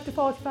 35 to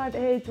 45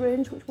 age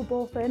range, which we're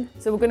both in.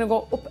 So we're going to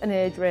go up an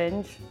age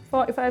range,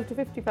 45 to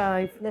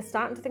 55. They're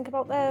starting to think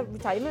about their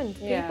retirement.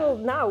 People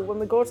now, when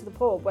we go to the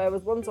pub,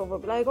 whereas once over, we'll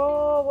be like,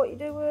 oh, what are you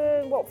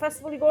doing? What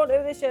festival are you going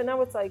to this year?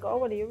 Now it's like, oh,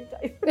 when are you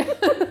retiring?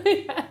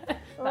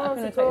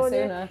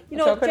 Sooner.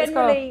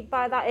 Generally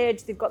by that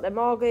age they've got their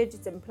mortgage,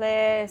 it's in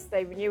place,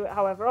 they renew it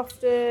however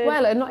often.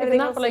 Well, and not even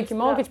that, but your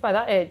mortgage by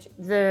that age,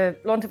 the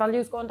loan to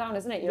value's gone down,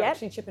 isn't it? You're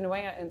actually chipping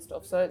away at it and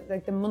stuff. So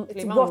the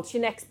monthly amount. What's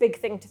your next big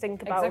thing to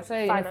think about?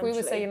 Exactly. And if we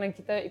were saying your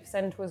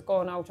 30% was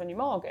going out on your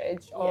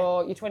mortgage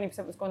or your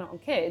 20% was going out on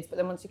kids, but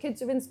then once your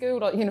kids are in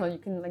school, or you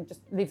can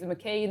just leave them a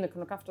key and they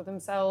can look after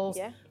themselves.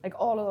 Yeah.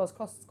 All of those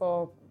costs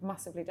go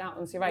massively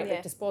down. So you're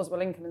right,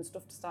 disposable income and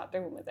stuff to start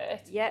doing with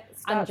it. Yeah.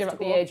 And you're at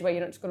the age where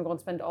you're not just going to go and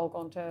spend it all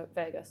going to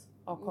Vegas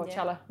or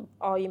Coachella.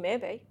 Or you may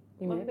be.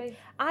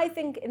 I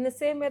think in the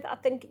same way that I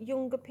think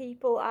younger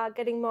people are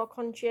getting more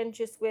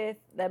conscientious with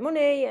their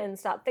money and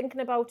start thinking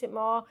about it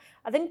more,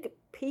 I think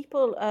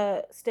people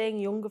are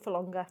staying younger for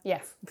longer.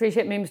 Yes.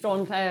 Appreciate memes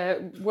don't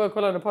work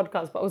well on a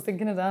podcast, but I was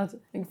thinking of that. I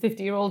think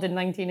 50-year-old in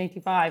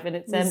 1985 and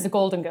it's the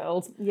Golden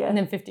Girls. Yeah. And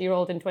then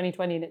 50-year-old in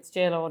 2020 and it's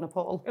J-Lo on a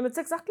pole. And it's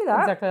exactly that.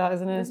 Exactly that,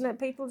 isn't it? Isn't it?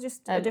 People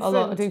just are different.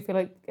 Although I do feel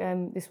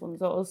like this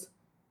one's us.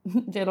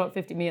 J-Lo at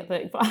 50, me at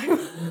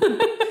 35.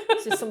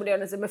 It's just somebody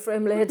on a Zimmer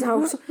frame laid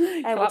out,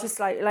 which is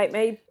slightly like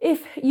me.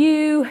 If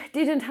you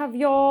didn't have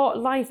your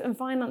life and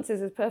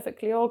finances as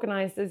perfectly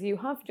organised as you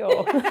have,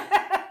 Jo.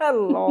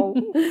 Hello.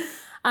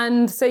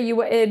 And so you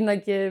were in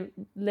your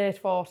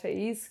late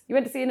 40s, you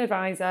went to see an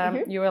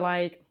advisor, you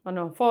were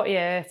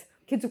 48,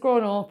 kids have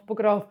grown up,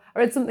 buggered off. I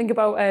read something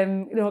about,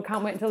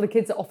 can't wait until the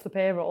kids are off the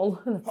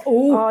payroll. That's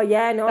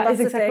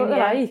exactly the thing. What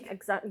they're like.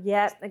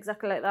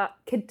 Exactly like that.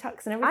 Kid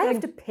tax and everything. I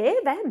have to pay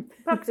them,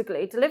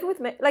 practically, to live with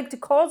me, to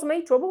cause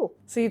me trouble.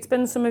 So you'd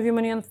spend some of your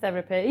money on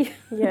therapy.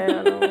 Yeah,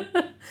 I know.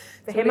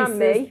 For him and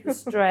me. The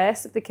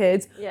stress of the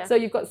kids. Yeah. So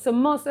you've got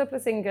some more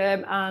surplus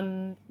income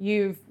and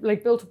you've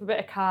built up a bit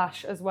of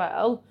cash as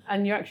well.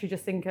 And you're actually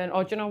just thinking,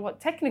 do you know what?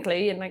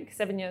 Technically, in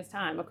 7 years'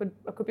 time, I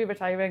could be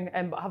retiring,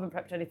 but I haven't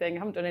prepped anything, I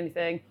haven't done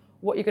anything.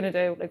 what you're going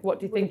to do? Like, what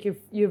do you think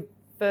your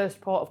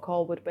first port of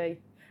call would be?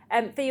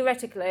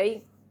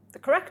 Theoretically, the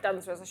correct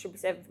answer is I should be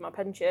saving for my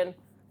pension.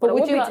 But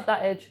would you at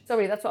that age?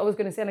 Sorry, that's what I was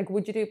going to say. Like,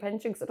 would you do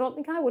pension? Because I don't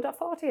think I would at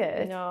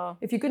 48. No.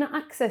 If you're going to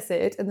access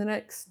it in the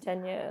next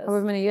 10 years.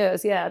 however many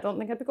years, I don't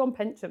think I'd be going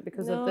pension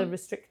because of the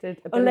restricted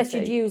ability. Unless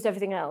you'd used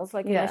everything else,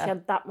 like unless you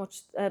had that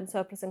much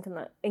surplus income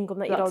that you'd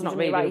That's already not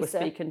really what we're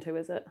speaking to,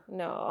 is it?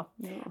 No.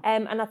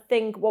 And I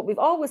think what we've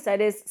always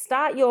said is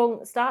start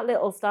young, start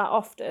little, start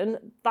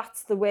often.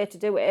 That's the way to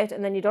do it.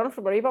 And then you don't have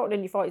to worry about it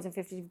in your 40s and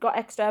 50s. You've got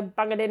extra,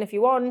 bang it in if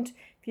you want.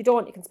 If you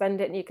don't, you can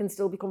spend it and you can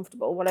still be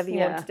comfortable, whatever you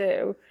want to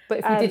do. But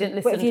if you didn't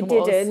listen to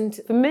us,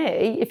 for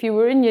me, if you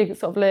were in your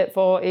sort of late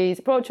 40s,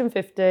 approaching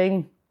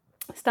 50,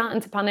 starting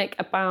to panic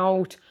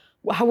about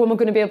how am I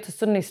going to be able to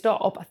suddenly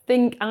stop, I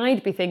think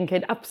I'd be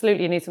thinking,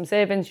 absolutely, you need some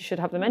savings, you should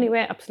have them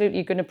anyway, absolutely,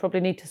 you're going to probably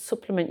need to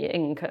supplement your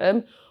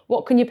income.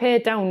 What can you pay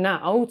down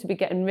now to be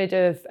getting rid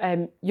of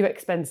your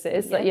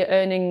expenses that your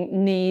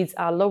earning needs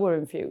are lower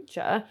in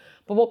future?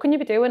 But what can you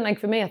be doing? Like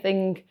for me, I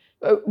think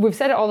we've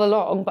said it all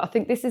along, but I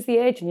think this is the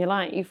age in your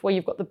life where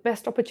you've got the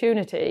best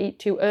opportunity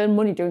to earn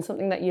money doing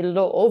something that you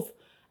love,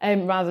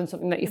 rather than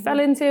something that you fell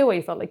into or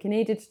you felt like you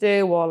needed to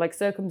do or like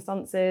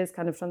circumstances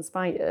kind of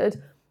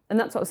transpired. And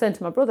that's what I was saying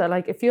to my brother,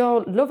 like if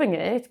you're loving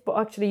it, but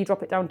actually you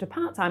drop it down to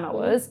part-time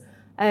hours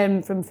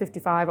from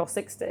 55 or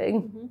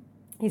 60,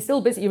 you're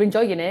still busy, you're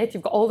enjoying it,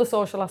 you've got all the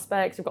social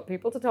aspects, you've got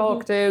people to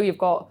talk to, you've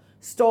got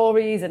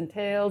stories and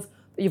tales,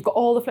 but you've got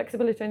all the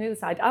flexibility on the other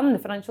side and the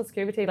financial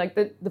security. Like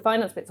the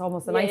finance bit's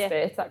almost the nice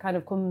bit that kind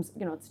of comes,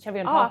 it's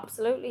cherry on top. Oh,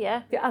 absolutely,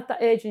 yeah. If you're at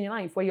that age in your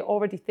life where you're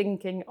already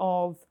thinking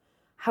of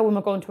how am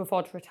I going to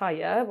afford to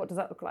retire? What does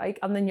that look like?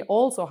 And then you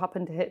also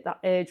happen to hit that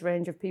age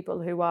range of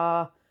people who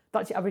are,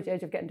 that's the average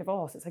age of getting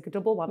divorced. It's like a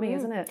double whammy,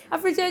 isn't it?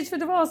 Average age for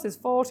divorce is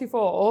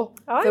 44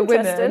 for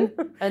women.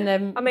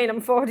 And I mean,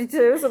 I'm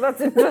 42, so that's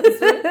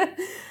interesting.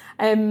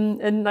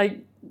 And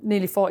like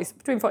nearly 40,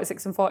 between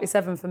 46 and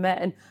 47 for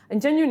men.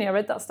 And genuinely, I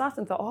read that stat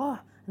and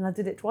thought, and I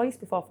did it twice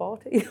before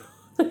 40.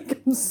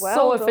 Like, I'm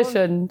so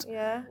efficient.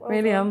 Yeah,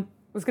 really am.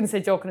 I was going to say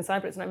joking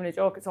aside, but it's not even a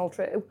joke, it's all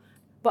true.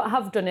 But I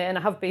have done it and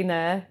I have been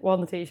there, worn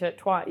the t-shirt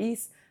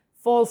twice,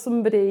 for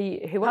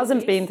somebody who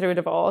hasn't been through a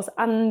divorce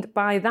and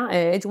by that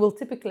age will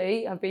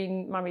typically have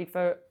been married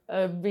for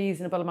a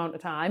reasonable amount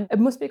of time. It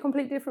must be a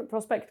completely different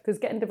prospect because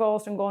getting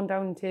divorced and going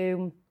down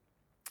to,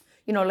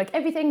 like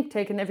everything,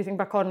 taking everything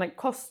back on, like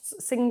costs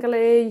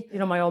singly,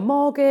 my own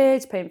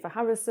mortgage, paying for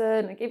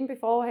Harrison, like even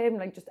before him,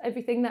 like just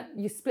everything that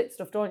you split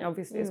stuff, don't you,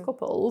 obviously, as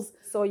couples.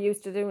 So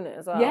used to doing it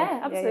as well. Yeah,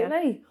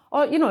 absolutely.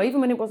 Or,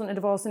 even when it wasn't a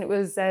divorce and it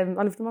was, I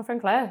lived with my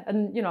friend Claire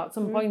and, at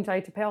some point I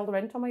had to pay all the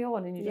rent on my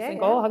own and you just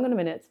think, hang on a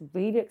minute, it's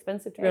really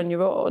expensive to be on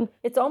your own.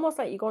 It's almost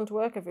like you're going to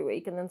work every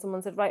week and then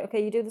someone said, right,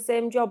 okay, you do the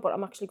same job, but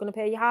I'm actually going to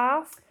pay you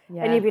half.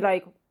 Yeah. And you'd be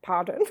like,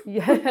 pardon?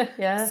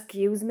 Yeah.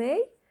 Excuse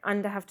me?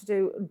 And I have to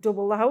do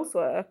double the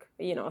housework,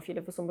 if you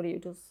live with somebody who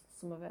does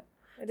some of it.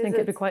 I think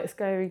it'd be quite a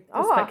scary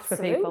prospect for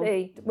people.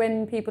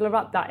 When people are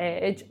at that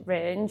age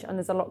range and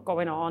there's a lot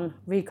going on,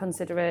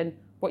 reconsidering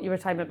what your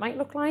retirement might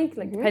look like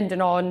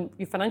depending on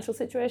your financial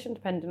situation,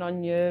 depending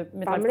on your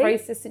midlife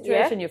crisis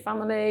situation, your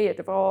family, your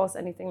divorce,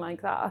 anything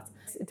like that.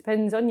 It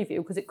depends on your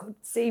view because it could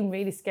seem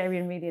really scary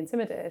and really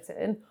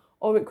intimidating.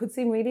 Or it could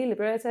seem really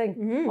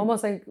liberating,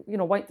 almost like,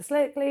 wipe the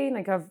slate clean,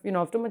 like I've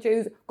done my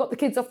dues, got the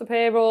kids off the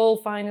payroll,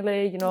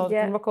 finally,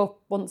 can rock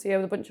up once a year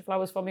with a bunch of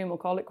flowers for me and we'll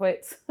call it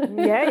quits.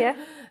 Yeah.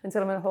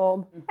 Until I'm at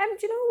home. Do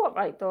you know what,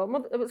 right, though?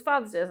 It was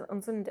Father's Day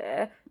on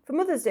Sunday. For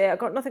Mother's Day, I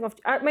got nothing off.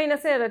 I mean, I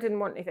said I didn't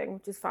want anything,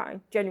 which is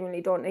fine. Genuinely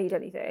don't need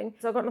anything.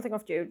 So I got nothing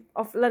off Jude.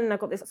 Off Lennon, I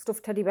got this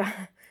stuffed teddy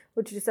bear,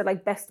 which just said,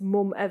 like, best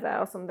mum ever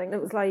or something.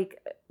 It was like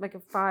a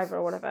 £5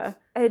 or whatever.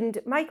 And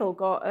Michael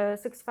got a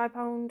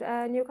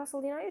 £65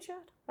 Newcastle United shirt.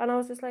 And I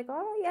was just like,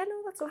 oh, yeah,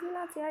 no, that's lovely,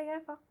 lads. Yeah,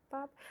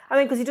 fab. I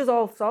mean, because he does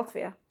all sorts for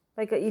you.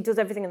 Like, he does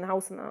everything in the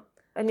house and that.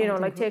 And,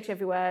 takes you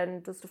everywhere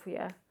and does stuff for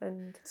you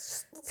and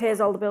pays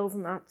all the bills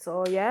and that.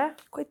 So, yeah.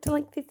 Quite a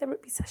lengthy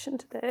therapy session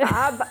today.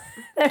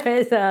 There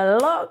is a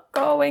lot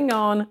going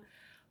on.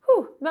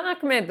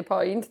 Mark made the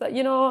point that,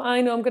 I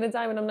know I'm going to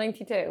die when I'm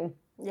 92.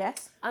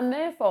 Yes. And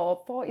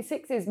therefore,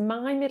 46 is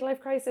my midlife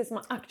crisis,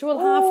 my actual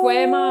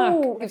halfway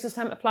mark. Gives us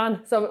time to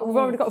plan. So we've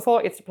already got a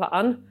 40th to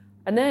plan.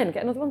 And then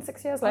get another one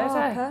 6 years later.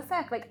 Oh,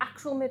 perfect. Like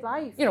actual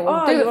midlife.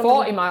 We'll do a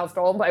 40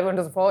 milestone, but everyone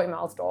does a 40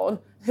 milestone.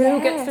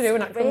 Who gets to do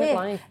an actual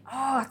midlife?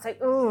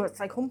 It's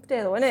like hump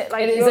day though, isn't it?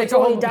 Like it is like a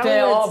hump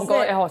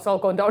day. It's all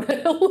going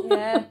downhill.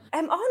 Yeah.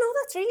 No,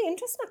 that's really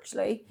interesting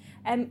actually.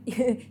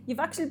 You've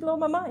actually blown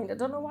my mind. I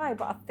don't know why,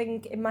 but I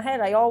think in my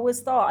head I always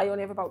thought I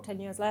only have about 10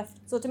 years left.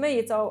 So to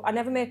me, I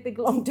never make big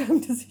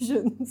long-term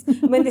decisions.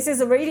 I mean, this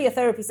is really a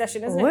therapy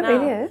session, isn't it? It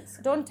really is.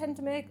 I don't tend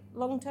to make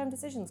long-term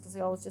decisions because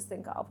I always just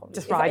think I'll probably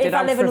just ride it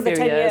out for a few years. If I live another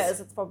 10 years,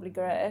 it's probably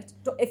great.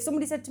 If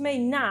somebody said to me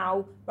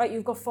now, right,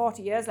 you've got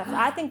 40 years left,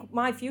 I think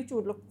my future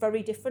would look look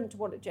very different to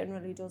what it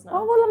generally does now.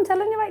 Oh, well, I'm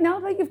telling you right now,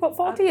 like, you've got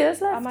 40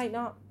 years left. I might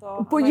not,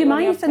 though. But you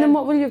might, and then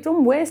what will you have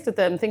done? Wasted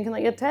them, thinking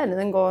that you're 10, and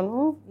then going,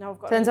 oh, Now I've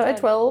got turns out I had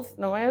 10. 12,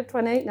 no, I had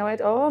 20, no, I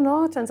had, oh,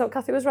 no, turns out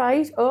Kathy was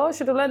right. Oh,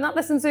 should have learned that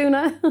lesson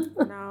sooner.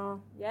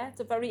 No, yeah, it's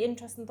a very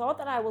interesting thought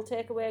that I will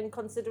take away and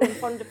consider and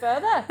ponder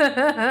further.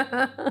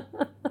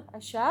 I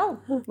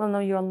shall. Well, now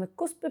you're on the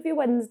cusp of your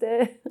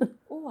Wednesday.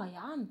 Oh, I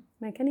am.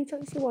 Make any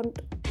choice you want.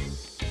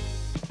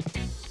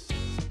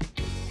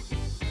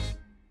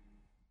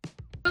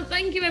 Well,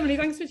 thank you, Emily.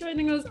 Thanks for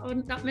joining us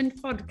on That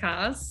Mint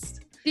podcast.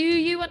 Do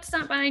you want to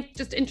start by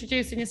just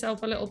introducing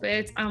yourself a little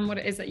bit and what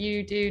it is that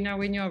you do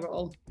now in your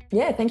role?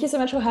 Yeah, thank you so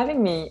much for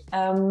having me.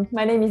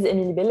 My name is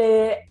Émilie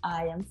Bellet.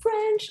 I am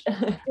French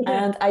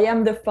and I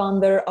am the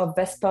founder of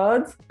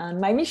Vestpod.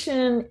 And my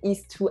mission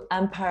is to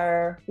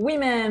empower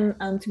women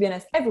and, to be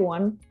honest,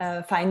 everyone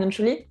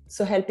financially.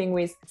 So helping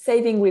with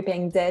saving,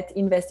 repaying debt,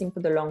 investing for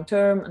the long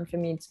term. And for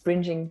me, it's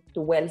bridging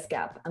the wealth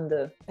gap and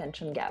the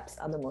pension gaps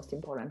are the most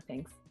important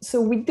things. So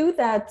we do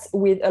that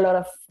with a lot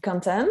of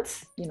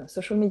content,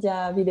 social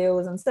media,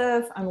 videos and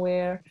stuff. And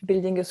we're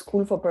building a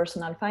school for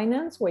personal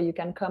finance where you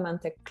can come and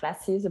take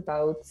classes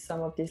about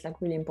some of these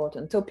really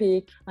important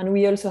topics. And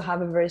we also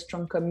have a very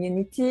strong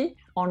community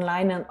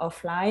online and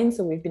offline.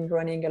 So we've been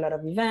running a lot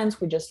of events.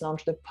 We just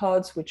launched the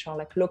pods, which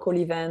are local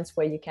events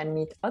where you can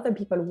meet other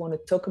people who want to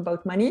talk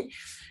about money.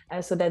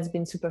 So that's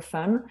been super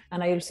fun.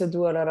 And I also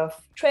do a lot of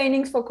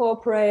trainings for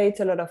corporates,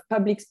 a lot of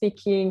public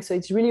speaking. So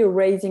it's really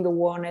raising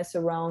awareness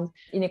around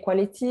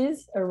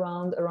inequalities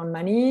around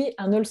money.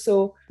 And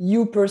also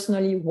you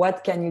personally,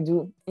 what can you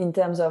do in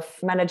terms of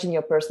managing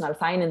your personal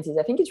finances?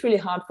 I think it's really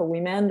hard for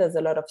women. There's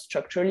a lot of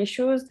structural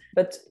issues,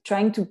 but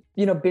trying to,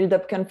 build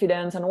up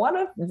confidence and what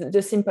are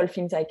the simple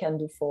things I can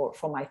do for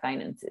my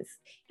finances.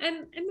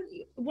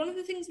 Emily, one of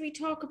the things we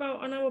talk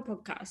about on our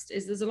podcast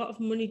is there's a lot of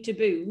money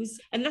taboos,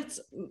 and that's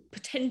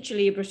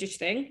potentially a British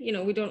thing.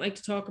 We don't like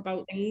to talk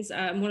about things.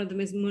 One of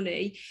them is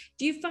money.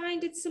 Do you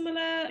find it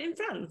similar in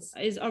France,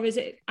 or is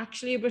it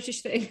actually a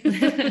British thing?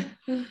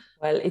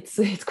 Well,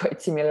 it's quite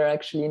similar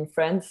actually in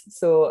France.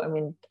 So,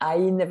 I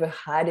never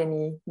had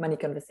any money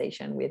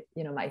conversation with,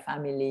 my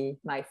family,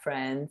 my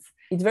friends.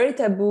 It's very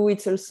taboo.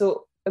 It's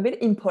also a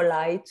bit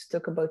impolite to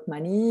talk about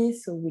money,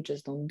 so we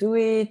just don't do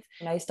it.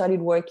 And I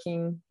started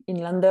working in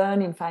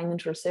London in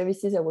financial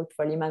services. I worked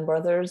for Lehman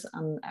Brothers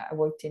and I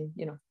worked in,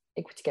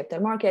 equity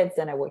capital markets.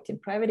 Then I worked in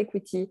private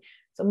equity.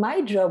 So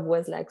my job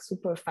was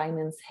super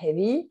finance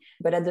heavy,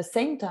 but at the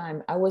same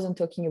time, I wasn't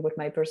talking about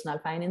my personal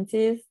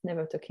finances,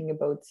 never talking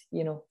about,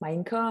 my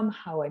income,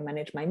 how I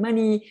manage my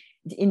money,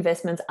 the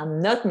investments I'm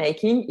not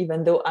making,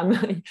 even though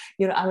I'm,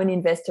 I'm an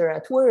investor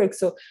at work.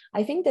 So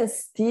I think there's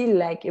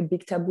still a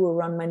big taboo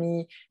around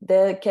money.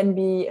 There can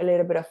be a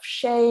little bit of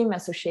shame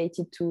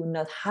associated to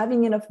not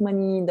having enough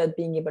money, not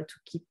being able to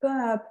keep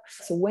up.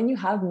 So when you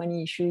have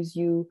money issues,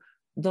 you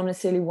don't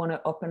necessarily want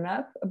to open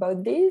up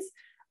about this.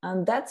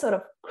 And that sort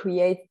of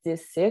creates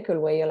this circle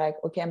where you're like,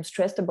 okay, I'm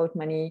stressed about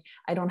money.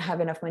 I don't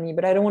have enough money,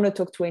 but I don't want to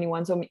talk to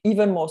anyone. So I'm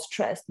even more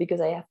stressed because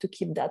I have to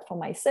keep that for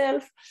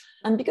myself.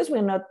 And because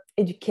we're not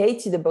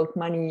educated about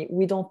money,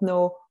 we don't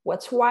know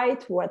what's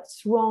right,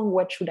 what's wrong,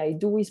 what should I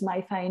do with my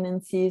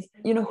finances?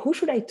 Who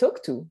should I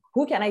talk to?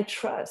 Who can I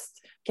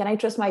trust? Can I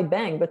trust my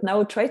bank? But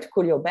now try to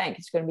call your bank.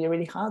 It's going to be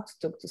really hard to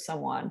talk to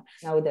someone.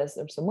 Now there's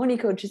also money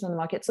coaches on the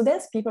market. So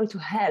there's people to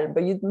help,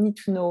 but you need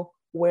to know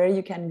where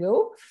you can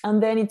go.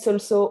 And then it's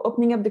also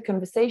opening up the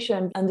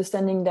conversation,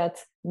 understanding that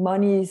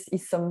money is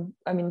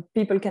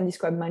people can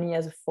describe money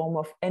as a form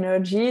of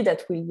energy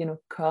that will,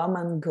 come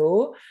and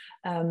go,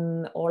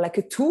 or like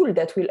a tool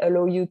that will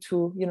allow you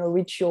to,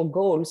 reach your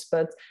goals.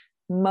 But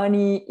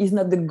money is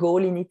not the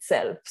goal in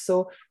itself.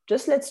 So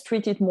just let's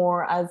treat it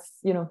more as,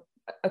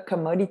 a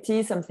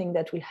commodity, something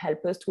that will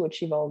help us to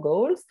achieve our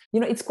goals.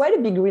 It's quite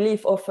a big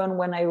relief often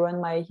when I run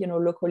my,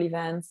 local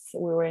events.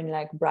 We were in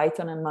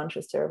Brighton and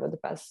Manchester over the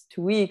past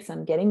 2 weeks,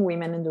 and getting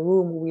women in the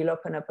room who will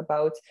open up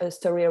about a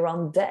story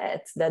around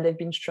debt that they've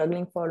been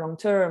struggling for a long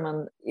term.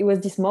 And it was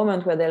this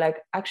moment where they're like,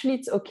 actually,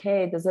 it's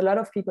okay. There's a lot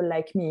of people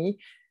like me,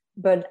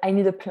 but I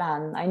need a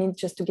plan. I need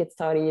just to get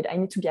started. I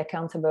need to be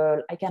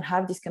accountable. I can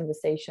have this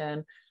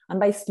conversation. And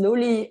by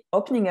slowly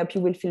opening up,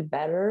 you will feel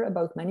better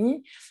about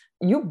money.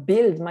 You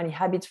build money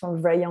habits from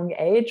a very young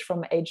age,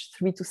 from age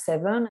 3 to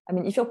 7.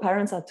 If your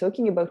parents are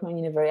talking about money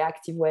in a very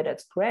active way,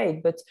 that's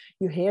great. But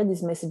you hear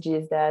these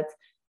messages that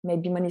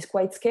maybe money is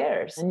quite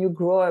scarce, and you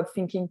grow up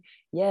thinking,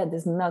 yeah,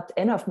 there's not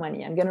enough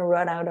money. I'm going to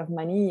run out of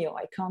money, or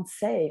I can't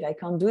save. I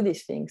can't do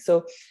this thing.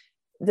 So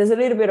there's a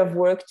little bit of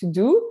work to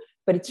do,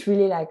 but it's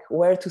really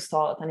where to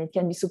start. And it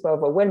can be super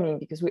overwhelming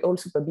because we're all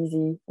super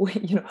busy.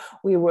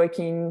 We're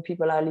working,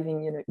 people are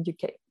living,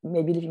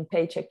 maybe living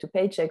paycheck to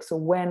paycheck. So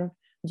when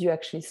do you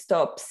actually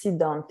stop, sit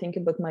down, think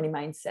about money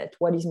mindset?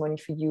 What is money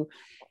for you?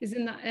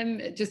 Isn't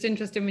that just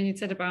interesting when you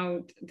said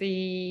about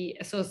the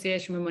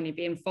association with money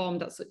being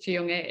formed at such a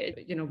young age?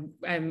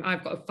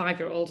 I've got a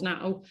 5-year-old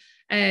now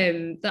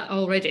that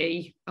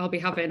already I'll be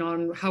having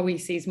on how he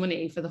sees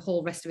money for the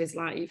whole rest of his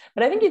life.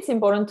 But I think it's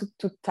important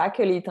to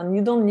tackle it, and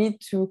you don't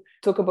need to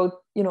talk about,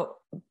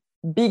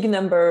 big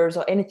numbers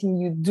or anything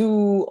you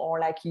do, or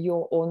like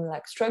your own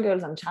like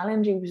struggles and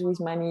challenges with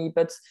money,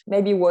 but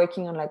maybe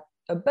working on like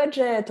a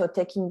budget, or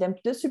taking them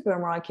to the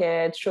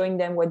supermarket, showing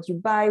them what you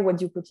buy,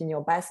 what you put in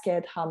your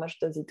basket, how much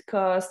does it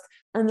cost,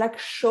 and like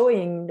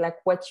showing like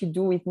what you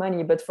do with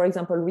money. But for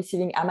example,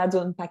 receiving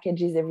Amazon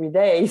packages every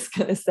day is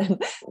going to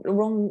send the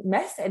wrong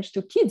message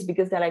to kids,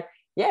 because they're like,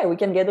 yeah, we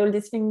can get all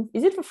these things.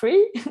 Is it for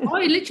free? Oh,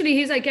 literally,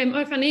 he's like, oh,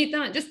 if I need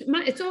that, just,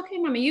 it's okay,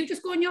 mommy, you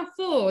just go on your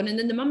phone, and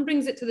then the mum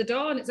brings it to the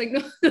door, and it's like,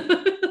 no,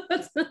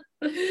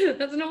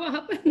 that's not what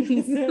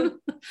happens.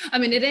 I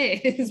mean, it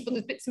is, but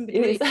there's bits in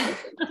between.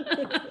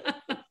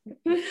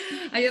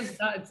 I have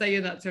started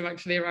saying that to him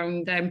actually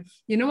around,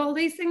 all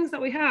these things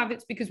that we have,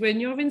 it's because when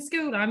you're in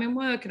school, I'm in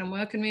work and I'm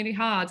working really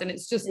hard, and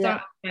it's just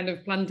that kind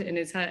of planted in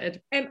his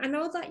head. I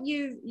know that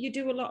you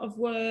do a lot of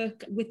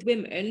work with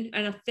women,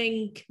 and I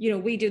think,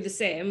 we do the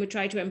same. We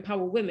try to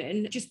empower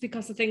women, just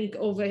because I think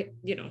over,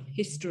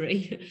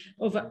 history,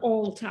 over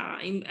all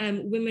time,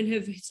 women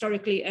have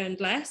historically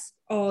earned less,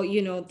 or,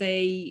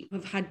 they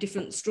have had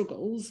different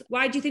struggles.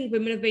 Why do you think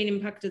women have been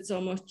impacted so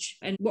much,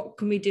 and what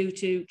can we do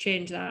to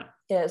change that?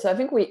 Yeah, so I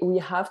think we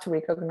have to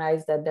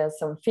recognize that there's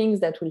some things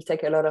that will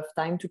take a lot of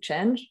time to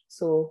change.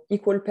 So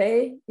equal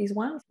pay is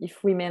one.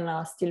 If women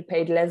are still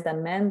paid less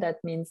than men, that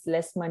means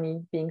less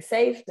money being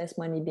saved, less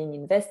money being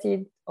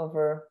invested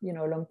over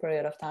a long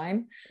period of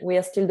time. We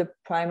are still the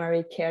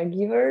primary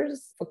caregivers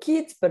for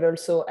kids, but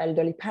also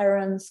elderly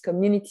parents,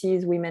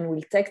 communities. Women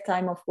will take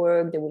time off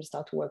work. They will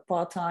start to work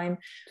part-time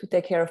to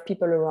take care of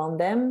people around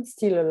them,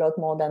 still a lot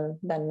more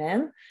than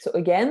men. So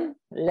again,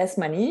 less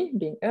money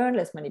being earned,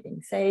 less money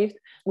being saved.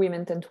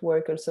 Women tend to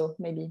work also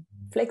maybe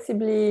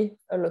flexibly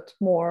a lot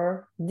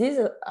more. These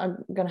are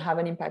going to have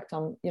an impact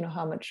on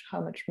how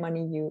much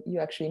money you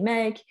actually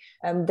make.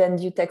 Then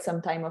you take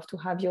some time off to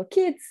have your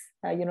kids.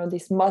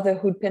 This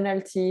motherhood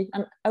penalty.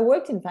 And I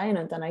worked in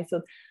finance, and I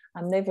thought,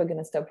 I'm never going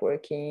to stop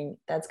working.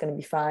 That's going to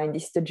be fine.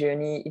 This is the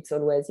journey. It's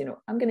always,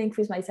 I'm going to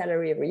increase my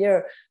salary every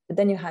year. But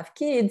then you have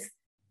kids,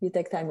 you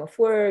take time off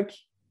work,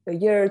 a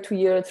year, 2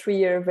 years, 3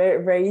 years,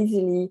 very, very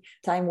easily,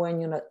 time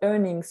when you're not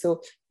earning.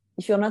 So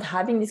if you're not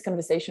having this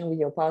conversation with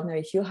your partner,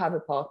 if you have a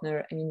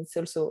partner, it's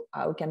also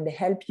how can they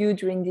help you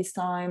during this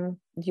time?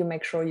 You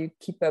make sure you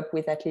keep up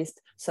with at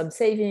least some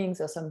savings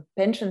or some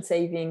pension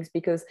savings,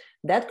 because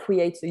that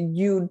creates a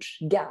huge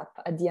gap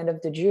at the end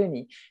of the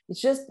journey. It's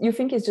just, you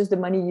think it's just the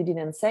money you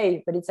didn't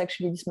save, but it's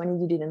actually this money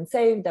you didn't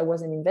save that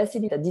wasn't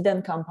invested, that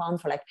didn't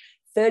compound for like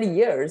 30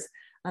 years.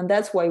 And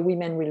that's why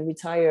women will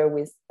retire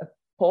with a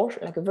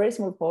portion, like a very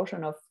small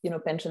portion of,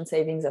 pension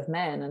savings of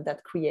men. And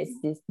that creates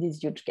this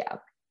huge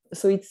gap.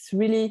 So it's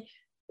really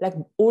like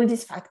all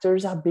these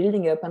factors are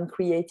building up and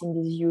creating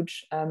these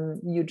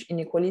huge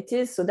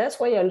inequalities. So that's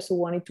why I also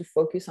wanted to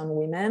focus on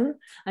women.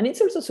 And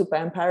it's also super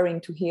empowering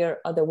to hear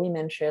other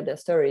women share their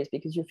stories,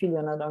 because you feel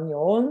you're not on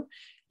your own.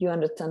 You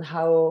understand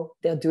how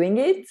they're doing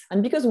it.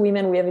 And because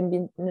women, we haven't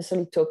been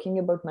necessarily talking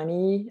about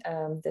money.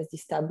 There's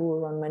this taboo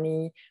around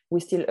money.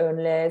 We still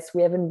earn less.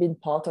 We haven't been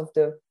part of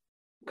the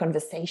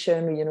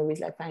conversation, with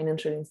like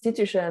financial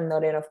institution,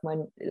 not enough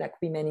money, like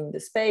women in the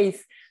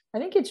space. I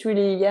think it's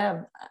really,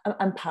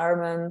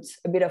 empowerment,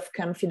 a bit of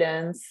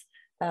confidence,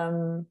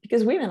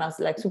 because women are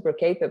like super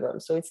capable.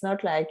 So it's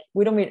not like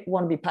we don't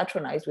want to be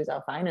patronized with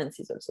our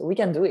finances also. We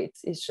can do it.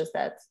 It's just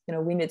that,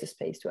 we need a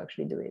space to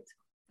actually do it.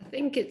 I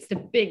think it's the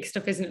big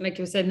stuff, isn't it? Like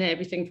you were saying there,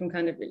 everything from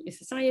kind of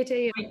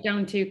society right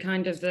down to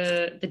kind of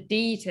the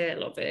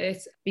detail of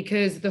it,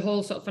 because the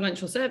whole sort of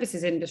financial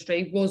services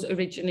industry was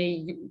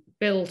originally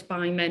built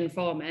by men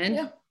for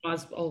men,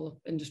 as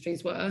all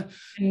industries were.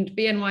 And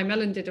BNY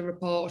Mellon did a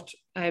report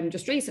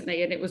just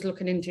recently, and it was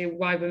looking into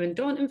why women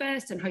don't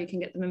invest and how you can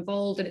get them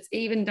involved. And it's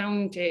even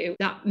down to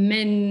that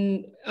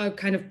men are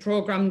kind of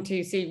programmed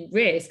to see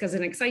risk as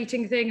an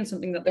exciting thing and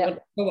something that they want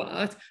to go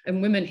at,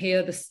 and women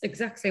hear the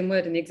exact same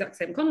word in the exact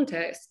same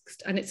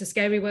context, and it's a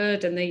scary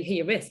word, and they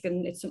hear risk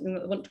and it's something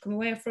that they want to come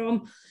away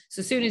from.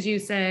 So as soon as you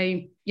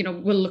say,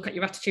 we'll look at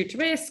your attitude to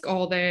risk,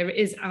 or there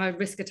is a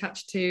risk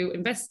attached to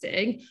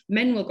investing,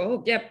 men will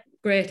go, yep,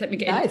 great, let me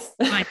get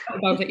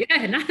about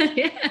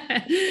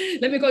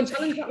it. Let me go and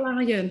challenge that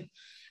lion.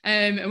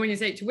 And when you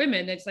say it to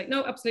women, it's like,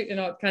 no, absolutely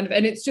not, kind of.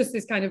 And it's just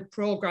this kind of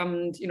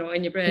programmed,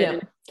 in your brain.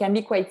 Can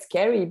be quite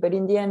scary, but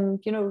in the end,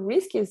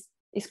 risk is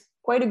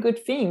quite a good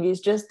thing.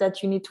 It's just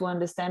that you need to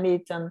understand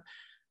it. And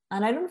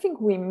I don't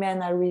think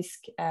women are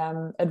risk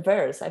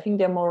adverse. I think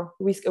they're more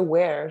risk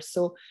aware.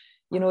 So,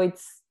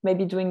 it's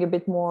maybe doing a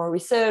bit more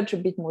research, a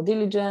bit more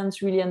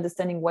diligence, really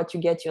understanding what you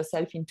get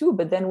yourself into.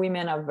 But then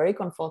women are very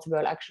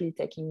comfortable actually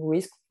taking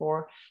risk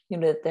for,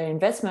 their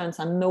investments,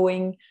 and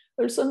knowing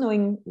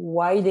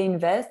why they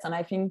invest. And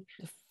I think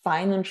the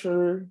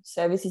financial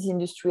services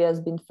industry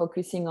has been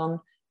focusing on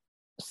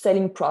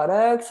selling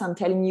products and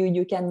telling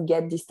you can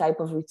get this type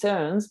of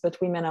returns, but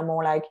women are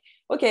more like,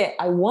 okay,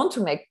 I want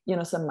to make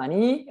some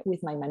money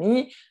with my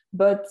money,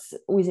 but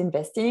with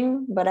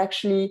investing, but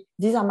actually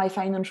these are my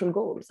financial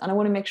goals, and I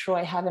want to make sure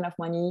I have enough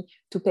money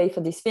to pay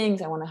for these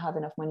things. I want to have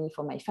enough money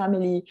for my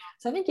family.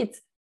 So I think it's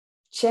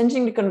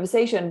changing the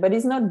conversation, but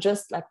it's not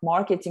just like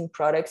marketing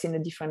products in a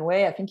different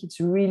way. I think it's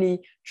really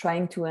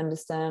trying to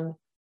understand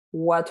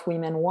what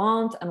women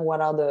want and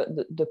what are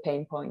the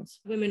pain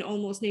points. Women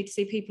almost need to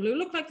see people who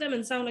look like them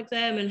and sound like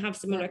them and have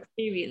similar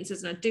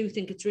experiences, and I do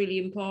think it's really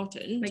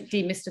important. Like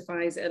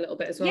demystifies it a little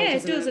bit as well. Yeah,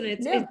 it does, and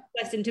it's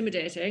less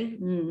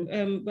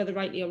intimidating, whether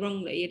rightly or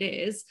wrongly it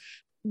is.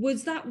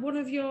 Was that what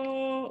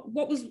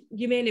was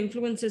your main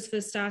influences for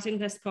starting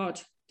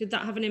Vestpod? Did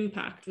that have an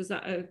impact? Was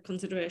that a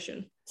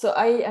consideration? So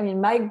I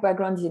mean, my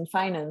background is in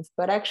finance,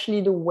 but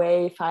actually the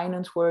way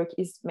finance work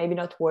is maybe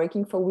not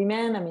working for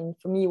women. I mean,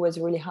 for me, it was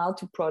really hard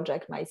to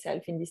project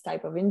myself in this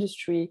type of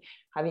industry.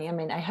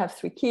 I have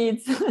 3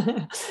 kids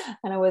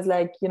and I was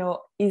like,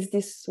 is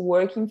this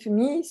working for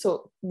me?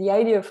 So the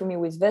idea for me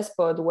with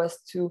Vestpod was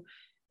to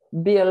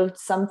build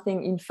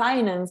something in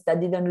finance that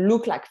didn't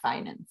look like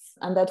finance.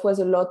 And that was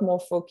a lot more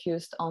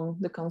focused on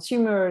the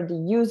consumer, the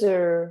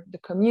user, the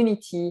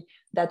community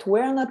that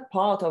were not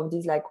part of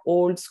this like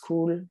old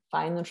school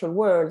financial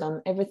world.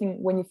 And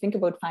everything, when you think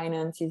about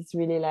finance, is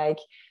really like,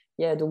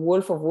 the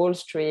Wolf of Wall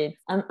Street.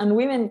 And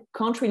women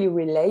can't really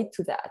relate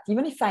to that,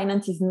 even if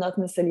finance is not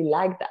necessarily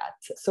like that.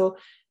 So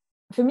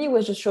for me, it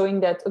was just showing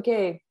that,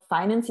 okay,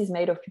 finance is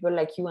made of people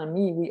like you and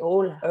me. We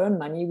all earn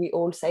money, we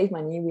all save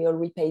money, we all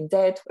repay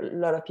debt. A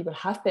lot of people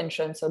have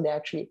pensions, so they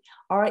actually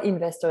are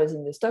investors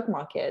in the stock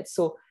market.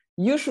 So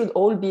you should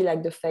all be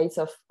like the face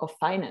of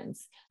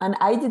finance. And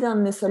I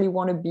didn't necessarily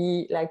want to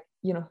be like,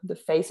 the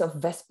face of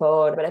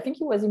Vestpod, but I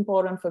think it was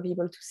important for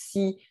people to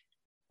see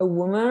a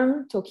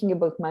woman talking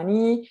about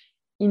money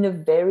in a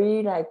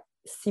very like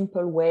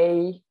simple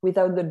way,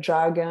 without the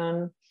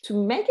jargon,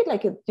 to make it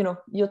like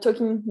you're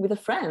talking with a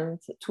friend,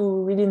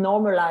 to really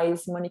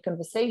normalize money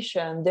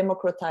conversation,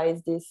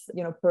 democratize this,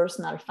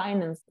 personal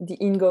finance, the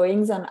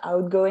ingoings and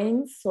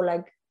outgoings. So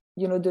like,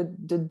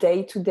 the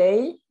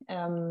day-to-day,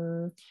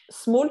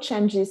 small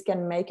changes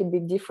can make a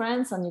big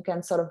difference, and you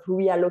can sort of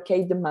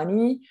reallocate the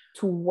money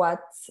to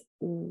what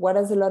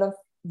has a lot of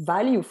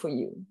value for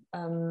you.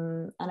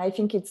 And I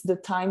think it's the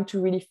time to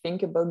really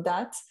think about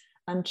that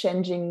and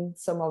changing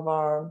some of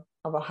our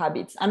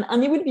habits.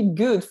 And it will be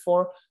good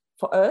for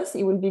us,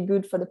 it will be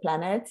good for the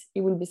planet,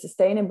 it will be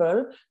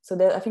sustainable. So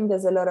I think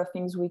there's a lot of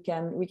things we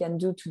can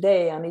do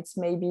today, and it's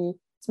maybe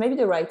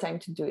the right time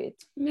to do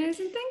it.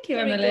 Amazing, thank you,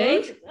 Emily.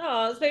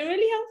 It's been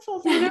really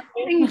helpful. Thank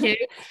you.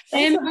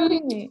 Thanks for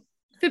having me.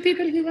 For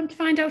people who want to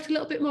find out a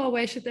little bit more,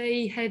 where should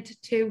they head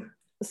to?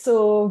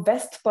 So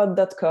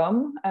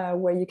vestpod.com,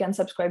 where you can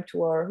subscribe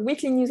to our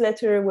weekly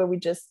newsletter, where we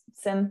just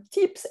send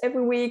tips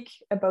every week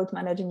about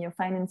managing your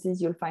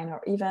finances. You'll find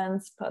our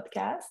events,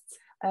 podcasts.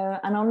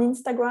 And on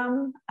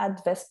Instagram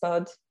at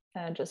Vestpod,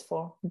 just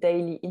for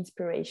daily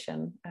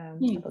inspiration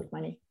about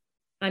money.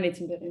 I need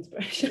some bit of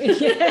inspiration.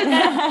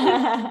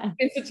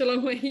 It's such a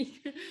long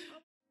week. Should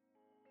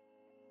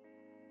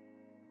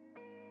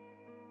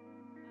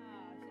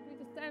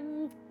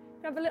we just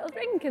grab a little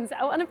drink and sit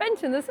out on a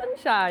bench in the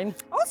sunshine?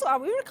 Also, are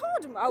we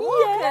recording? Are we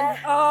walking?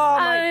 Oh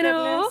my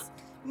goodness.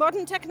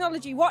 Modern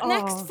technology. What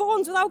next?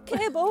 Phones without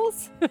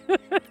cables.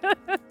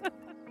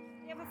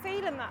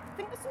 Feeling that. I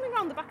think there's something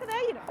around the back of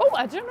there, Oh,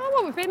 I don't know.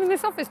 What we've been in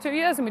this office 2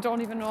 years and we don't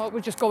even know.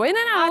 We just go in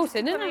and out,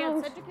 in and out.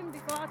 I said to him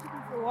before I took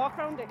him for a walk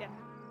around again.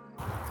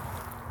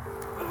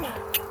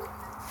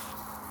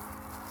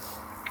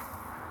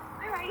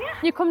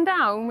 You come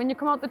down, when you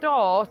come out the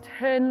door,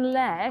 turn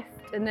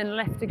left and then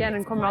left again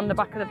and come around the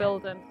back of the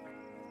building.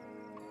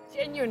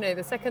 Genuinely,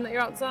 the second that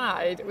you're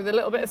outside with a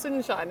little bit of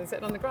sunshine and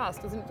sitting on the grass,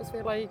 doesn't it just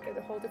feel like a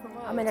whole different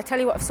world? I mean, I tell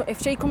you what, if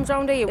she comes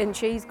round here and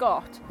she's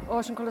got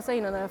ocean colour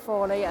scene on her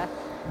phone here,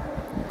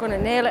 I'm going to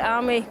nail it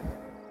on me.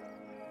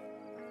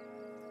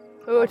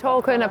 We were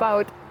talking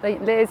about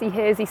like lazy,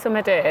 hazy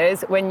summer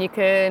days when you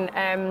can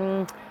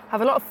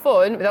have a lot of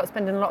fun without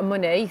spending a lot of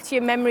money. It's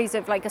your memories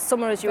of like a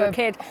summer as you were a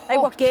kid. Like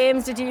what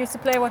games did you used to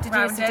play? What did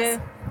you used to do?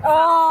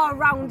 Oh,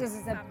 rounders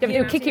is a Do you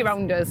ever do kicky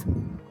rounders?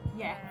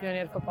 Yeah. You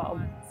only had a football.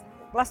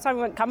 Last time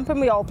we went camping,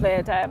 we all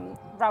played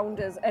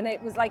rounders, and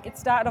it was like, it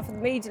started off with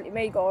immediately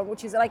me going,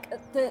 which is like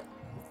the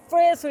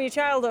phrase from your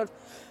childhood,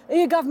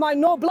 you gave mine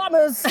no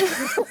blammers.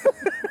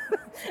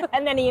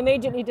 And then he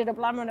immediately did a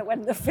blammer and it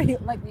went in the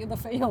field, like the other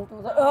field. I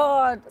was like,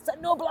 I said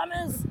no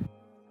blammers.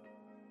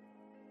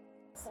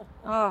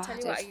 Tell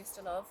you what I used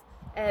to love,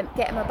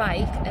 getting my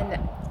bike and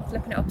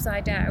flipping it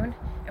upside down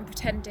and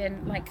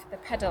pretending like the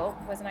pedal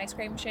was an ice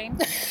cream machine.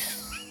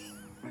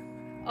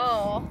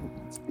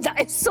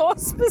 That is so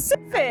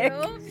specific.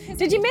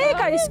 Did you make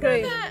ice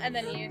cream? And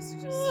then you used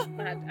to just,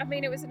 I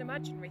mean, it was an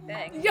imaginary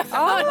thing. Right.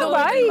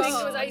 I think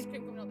it was ice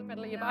cream coming out the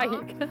pedal of your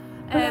bike.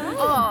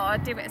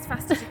 Do it as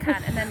fast as you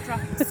can and then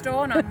drop the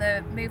stone on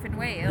the moving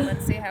wheel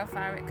and see how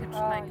far it could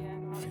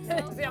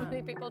See how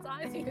many people's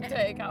eyes you could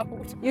take out.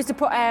 You used to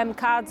put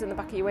cards in the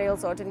back of your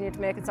wheels, or didn't you, to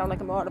make it sound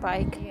like a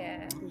motorbike?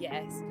 Yeah.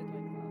 Yes.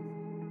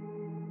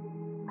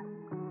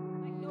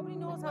 Nobody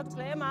knows how to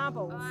play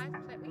marbles.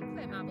 We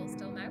play marbles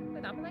still now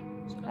with Emily.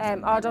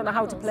 I don't know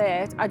how to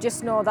play it. I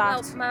just know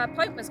that. Well, my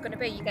point was going to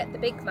be, you get the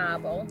big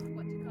marble.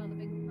 What do you call the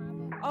big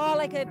marble? Oh,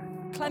 like a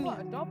clemmy.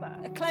 What, a dauber?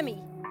 A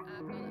clemmy.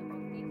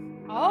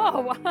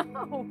 Oh,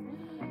 wow.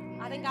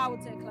 I think I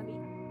would say Clemmy.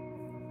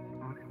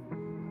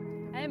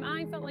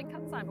 I felt like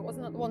cat's eye, but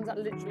wasn't that the ones that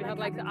literally had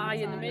like the eye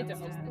in the middle? That's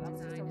just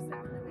obviously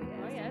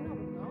Oh yeah, no,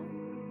 no.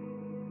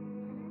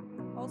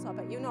 Also, I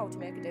bet you know how to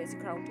make a daisy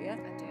crown, do you? I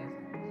do.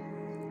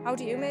 How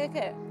do you make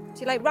it?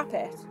 Do you like wrap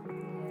it?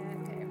 Yeah,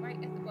 get it right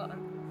at the bottom.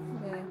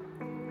 Yeah.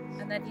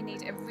 And then you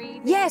need a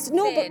really Yes,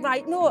 no, but thin-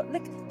 right, no,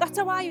 like that's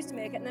how I used to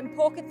make it, and then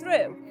poke it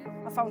through.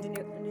 I found a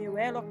new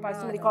way, look, by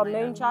somebody I called don't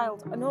like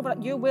Moonchild. I know,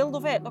 but you will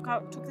love it. Look, I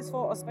took this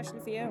photo especially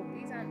for you.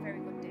 These aren't very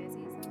good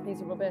daisies.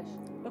 These are rubbish.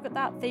 Look at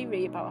that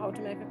theory about how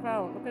to make a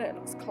crown. Look at it, it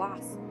looks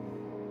class.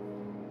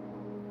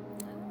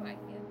 I like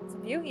it. It's a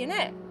beauty, isn't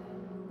it?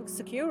 Looks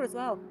secure as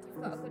well.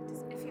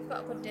 If you've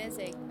got a good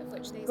daisy, of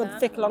which these Good are.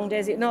 thick long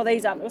daisy. No,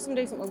 these aren't. There were some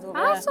decent ones over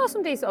I there. saw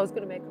some decent. I was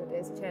going to make a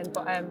daisy chain,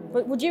 but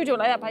But would you do it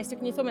like that by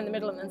sticking your thumb in the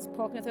middle and then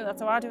poking it through?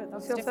 That's how I do it.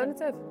 That's the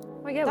different. alternative.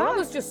 Well, yeah, That- one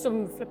was just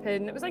some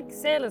flipping. It was like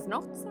sailor's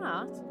knots.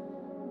 That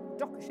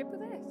dock a ship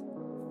with it.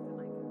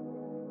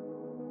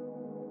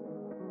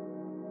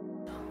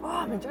 Oh,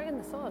 I'm enjoying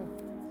the sun.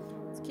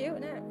 It's cute,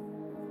 isn't it?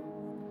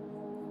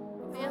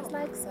 Feels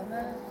like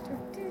summer.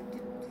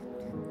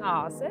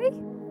 Ah, see?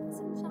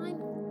 Sunshine.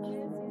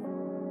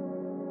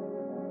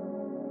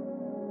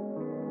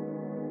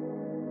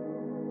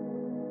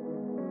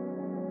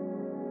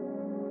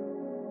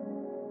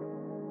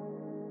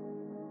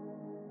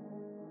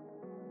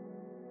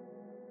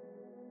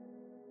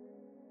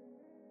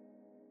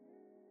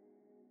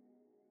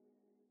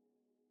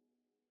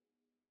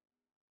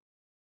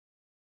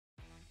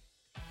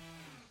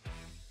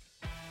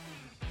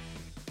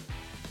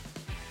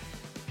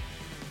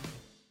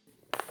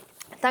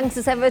 Thanks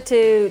as ever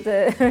to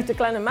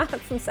Glenn and Matt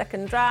from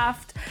Second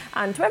Draft,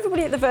 and to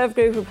everybody at the Verve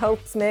Group who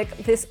helps make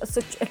this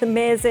such an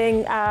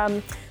amazing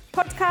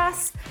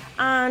podcast.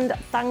 And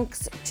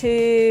thanks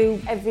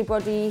to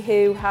everybody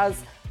who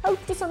has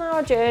helped us on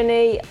our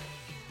journey.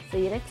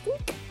 See you next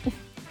week.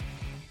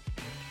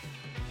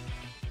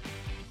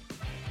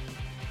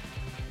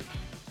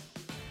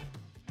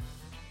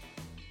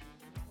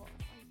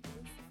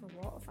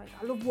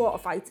 I love water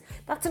fights.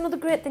 That's another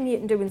great thing you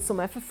can do in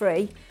summer for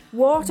free.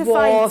 Water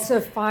fights.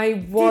 Water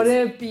fight. What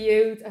a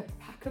beaut. A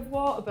pack of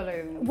water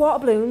balloons. Water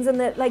balloons, and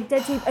they're like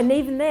dead cheap. And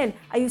even then,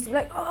 I used to be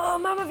like, "Oh,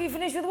 Mum, have you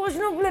finished with the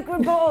washing up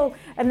liquid bottle?"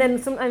 And then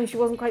sometimes she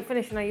wasn't quite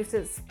finished, and I used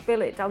to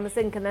spill it down the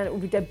sink, and then it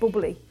would be dead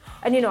bubbly.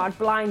 And you know, I'd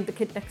blind the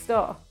kid next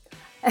door.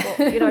 But,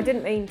 you know, I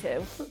didn't mean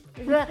to.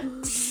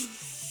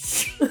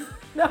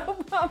 No,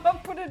 Mum, I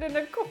put it in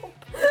a cup.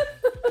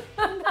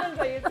 Sometimes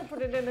I used to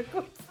put it in a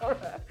cup for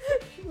her.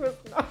 She was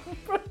not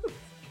impressed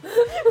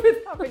with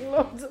having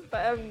loads of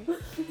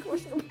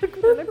washing up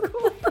liquid in a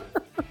cup.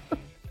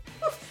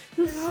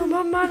 Oh,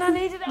 my man, I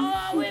need it.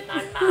 Oh, with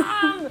my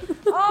man.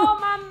 Oh,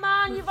 my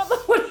man, you've got the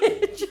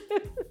footage.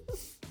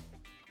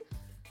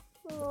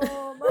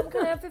 Oh, Mum,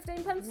 can I have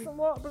 15 pence for some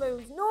water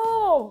balloons?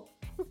 No.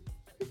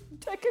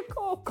 Take a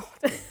cup.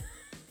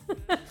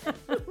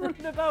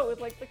 Running about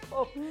with like the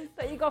cup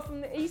that you got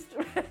from the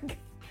Easter egg.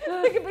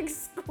 Like a big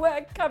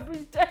square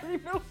Cadbury's Dairy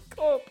Milk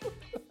cup.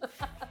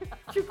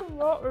 Chucking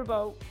water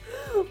about.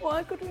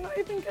 Why could we not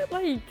even get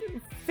like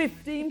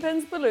 15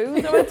 pence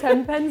balloons or a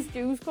 10 pence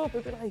juice cup?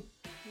 It'd be like,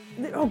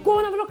 oh, go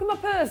and have a look in my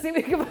purse, see if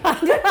we can find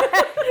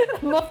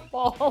it.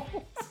 Mothballs. Stop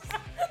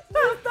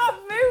that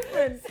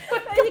movement.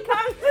 You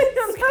can't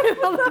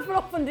I'll never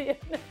off under your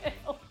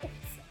nails.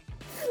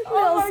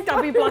 Oh Little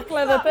stabby black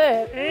leather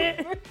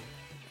bit.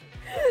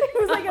 It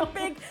was like a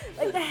big,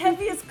 like the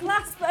heaviest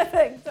clasp, I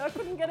think, so I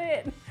couldn't get in.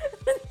 And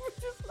it was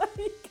just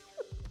like,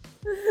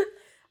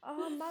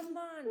 oh, man.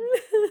 Mama.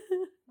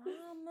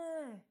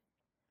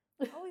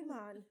 Oh,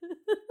 man.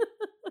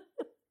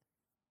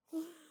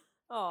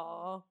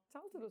 Aww.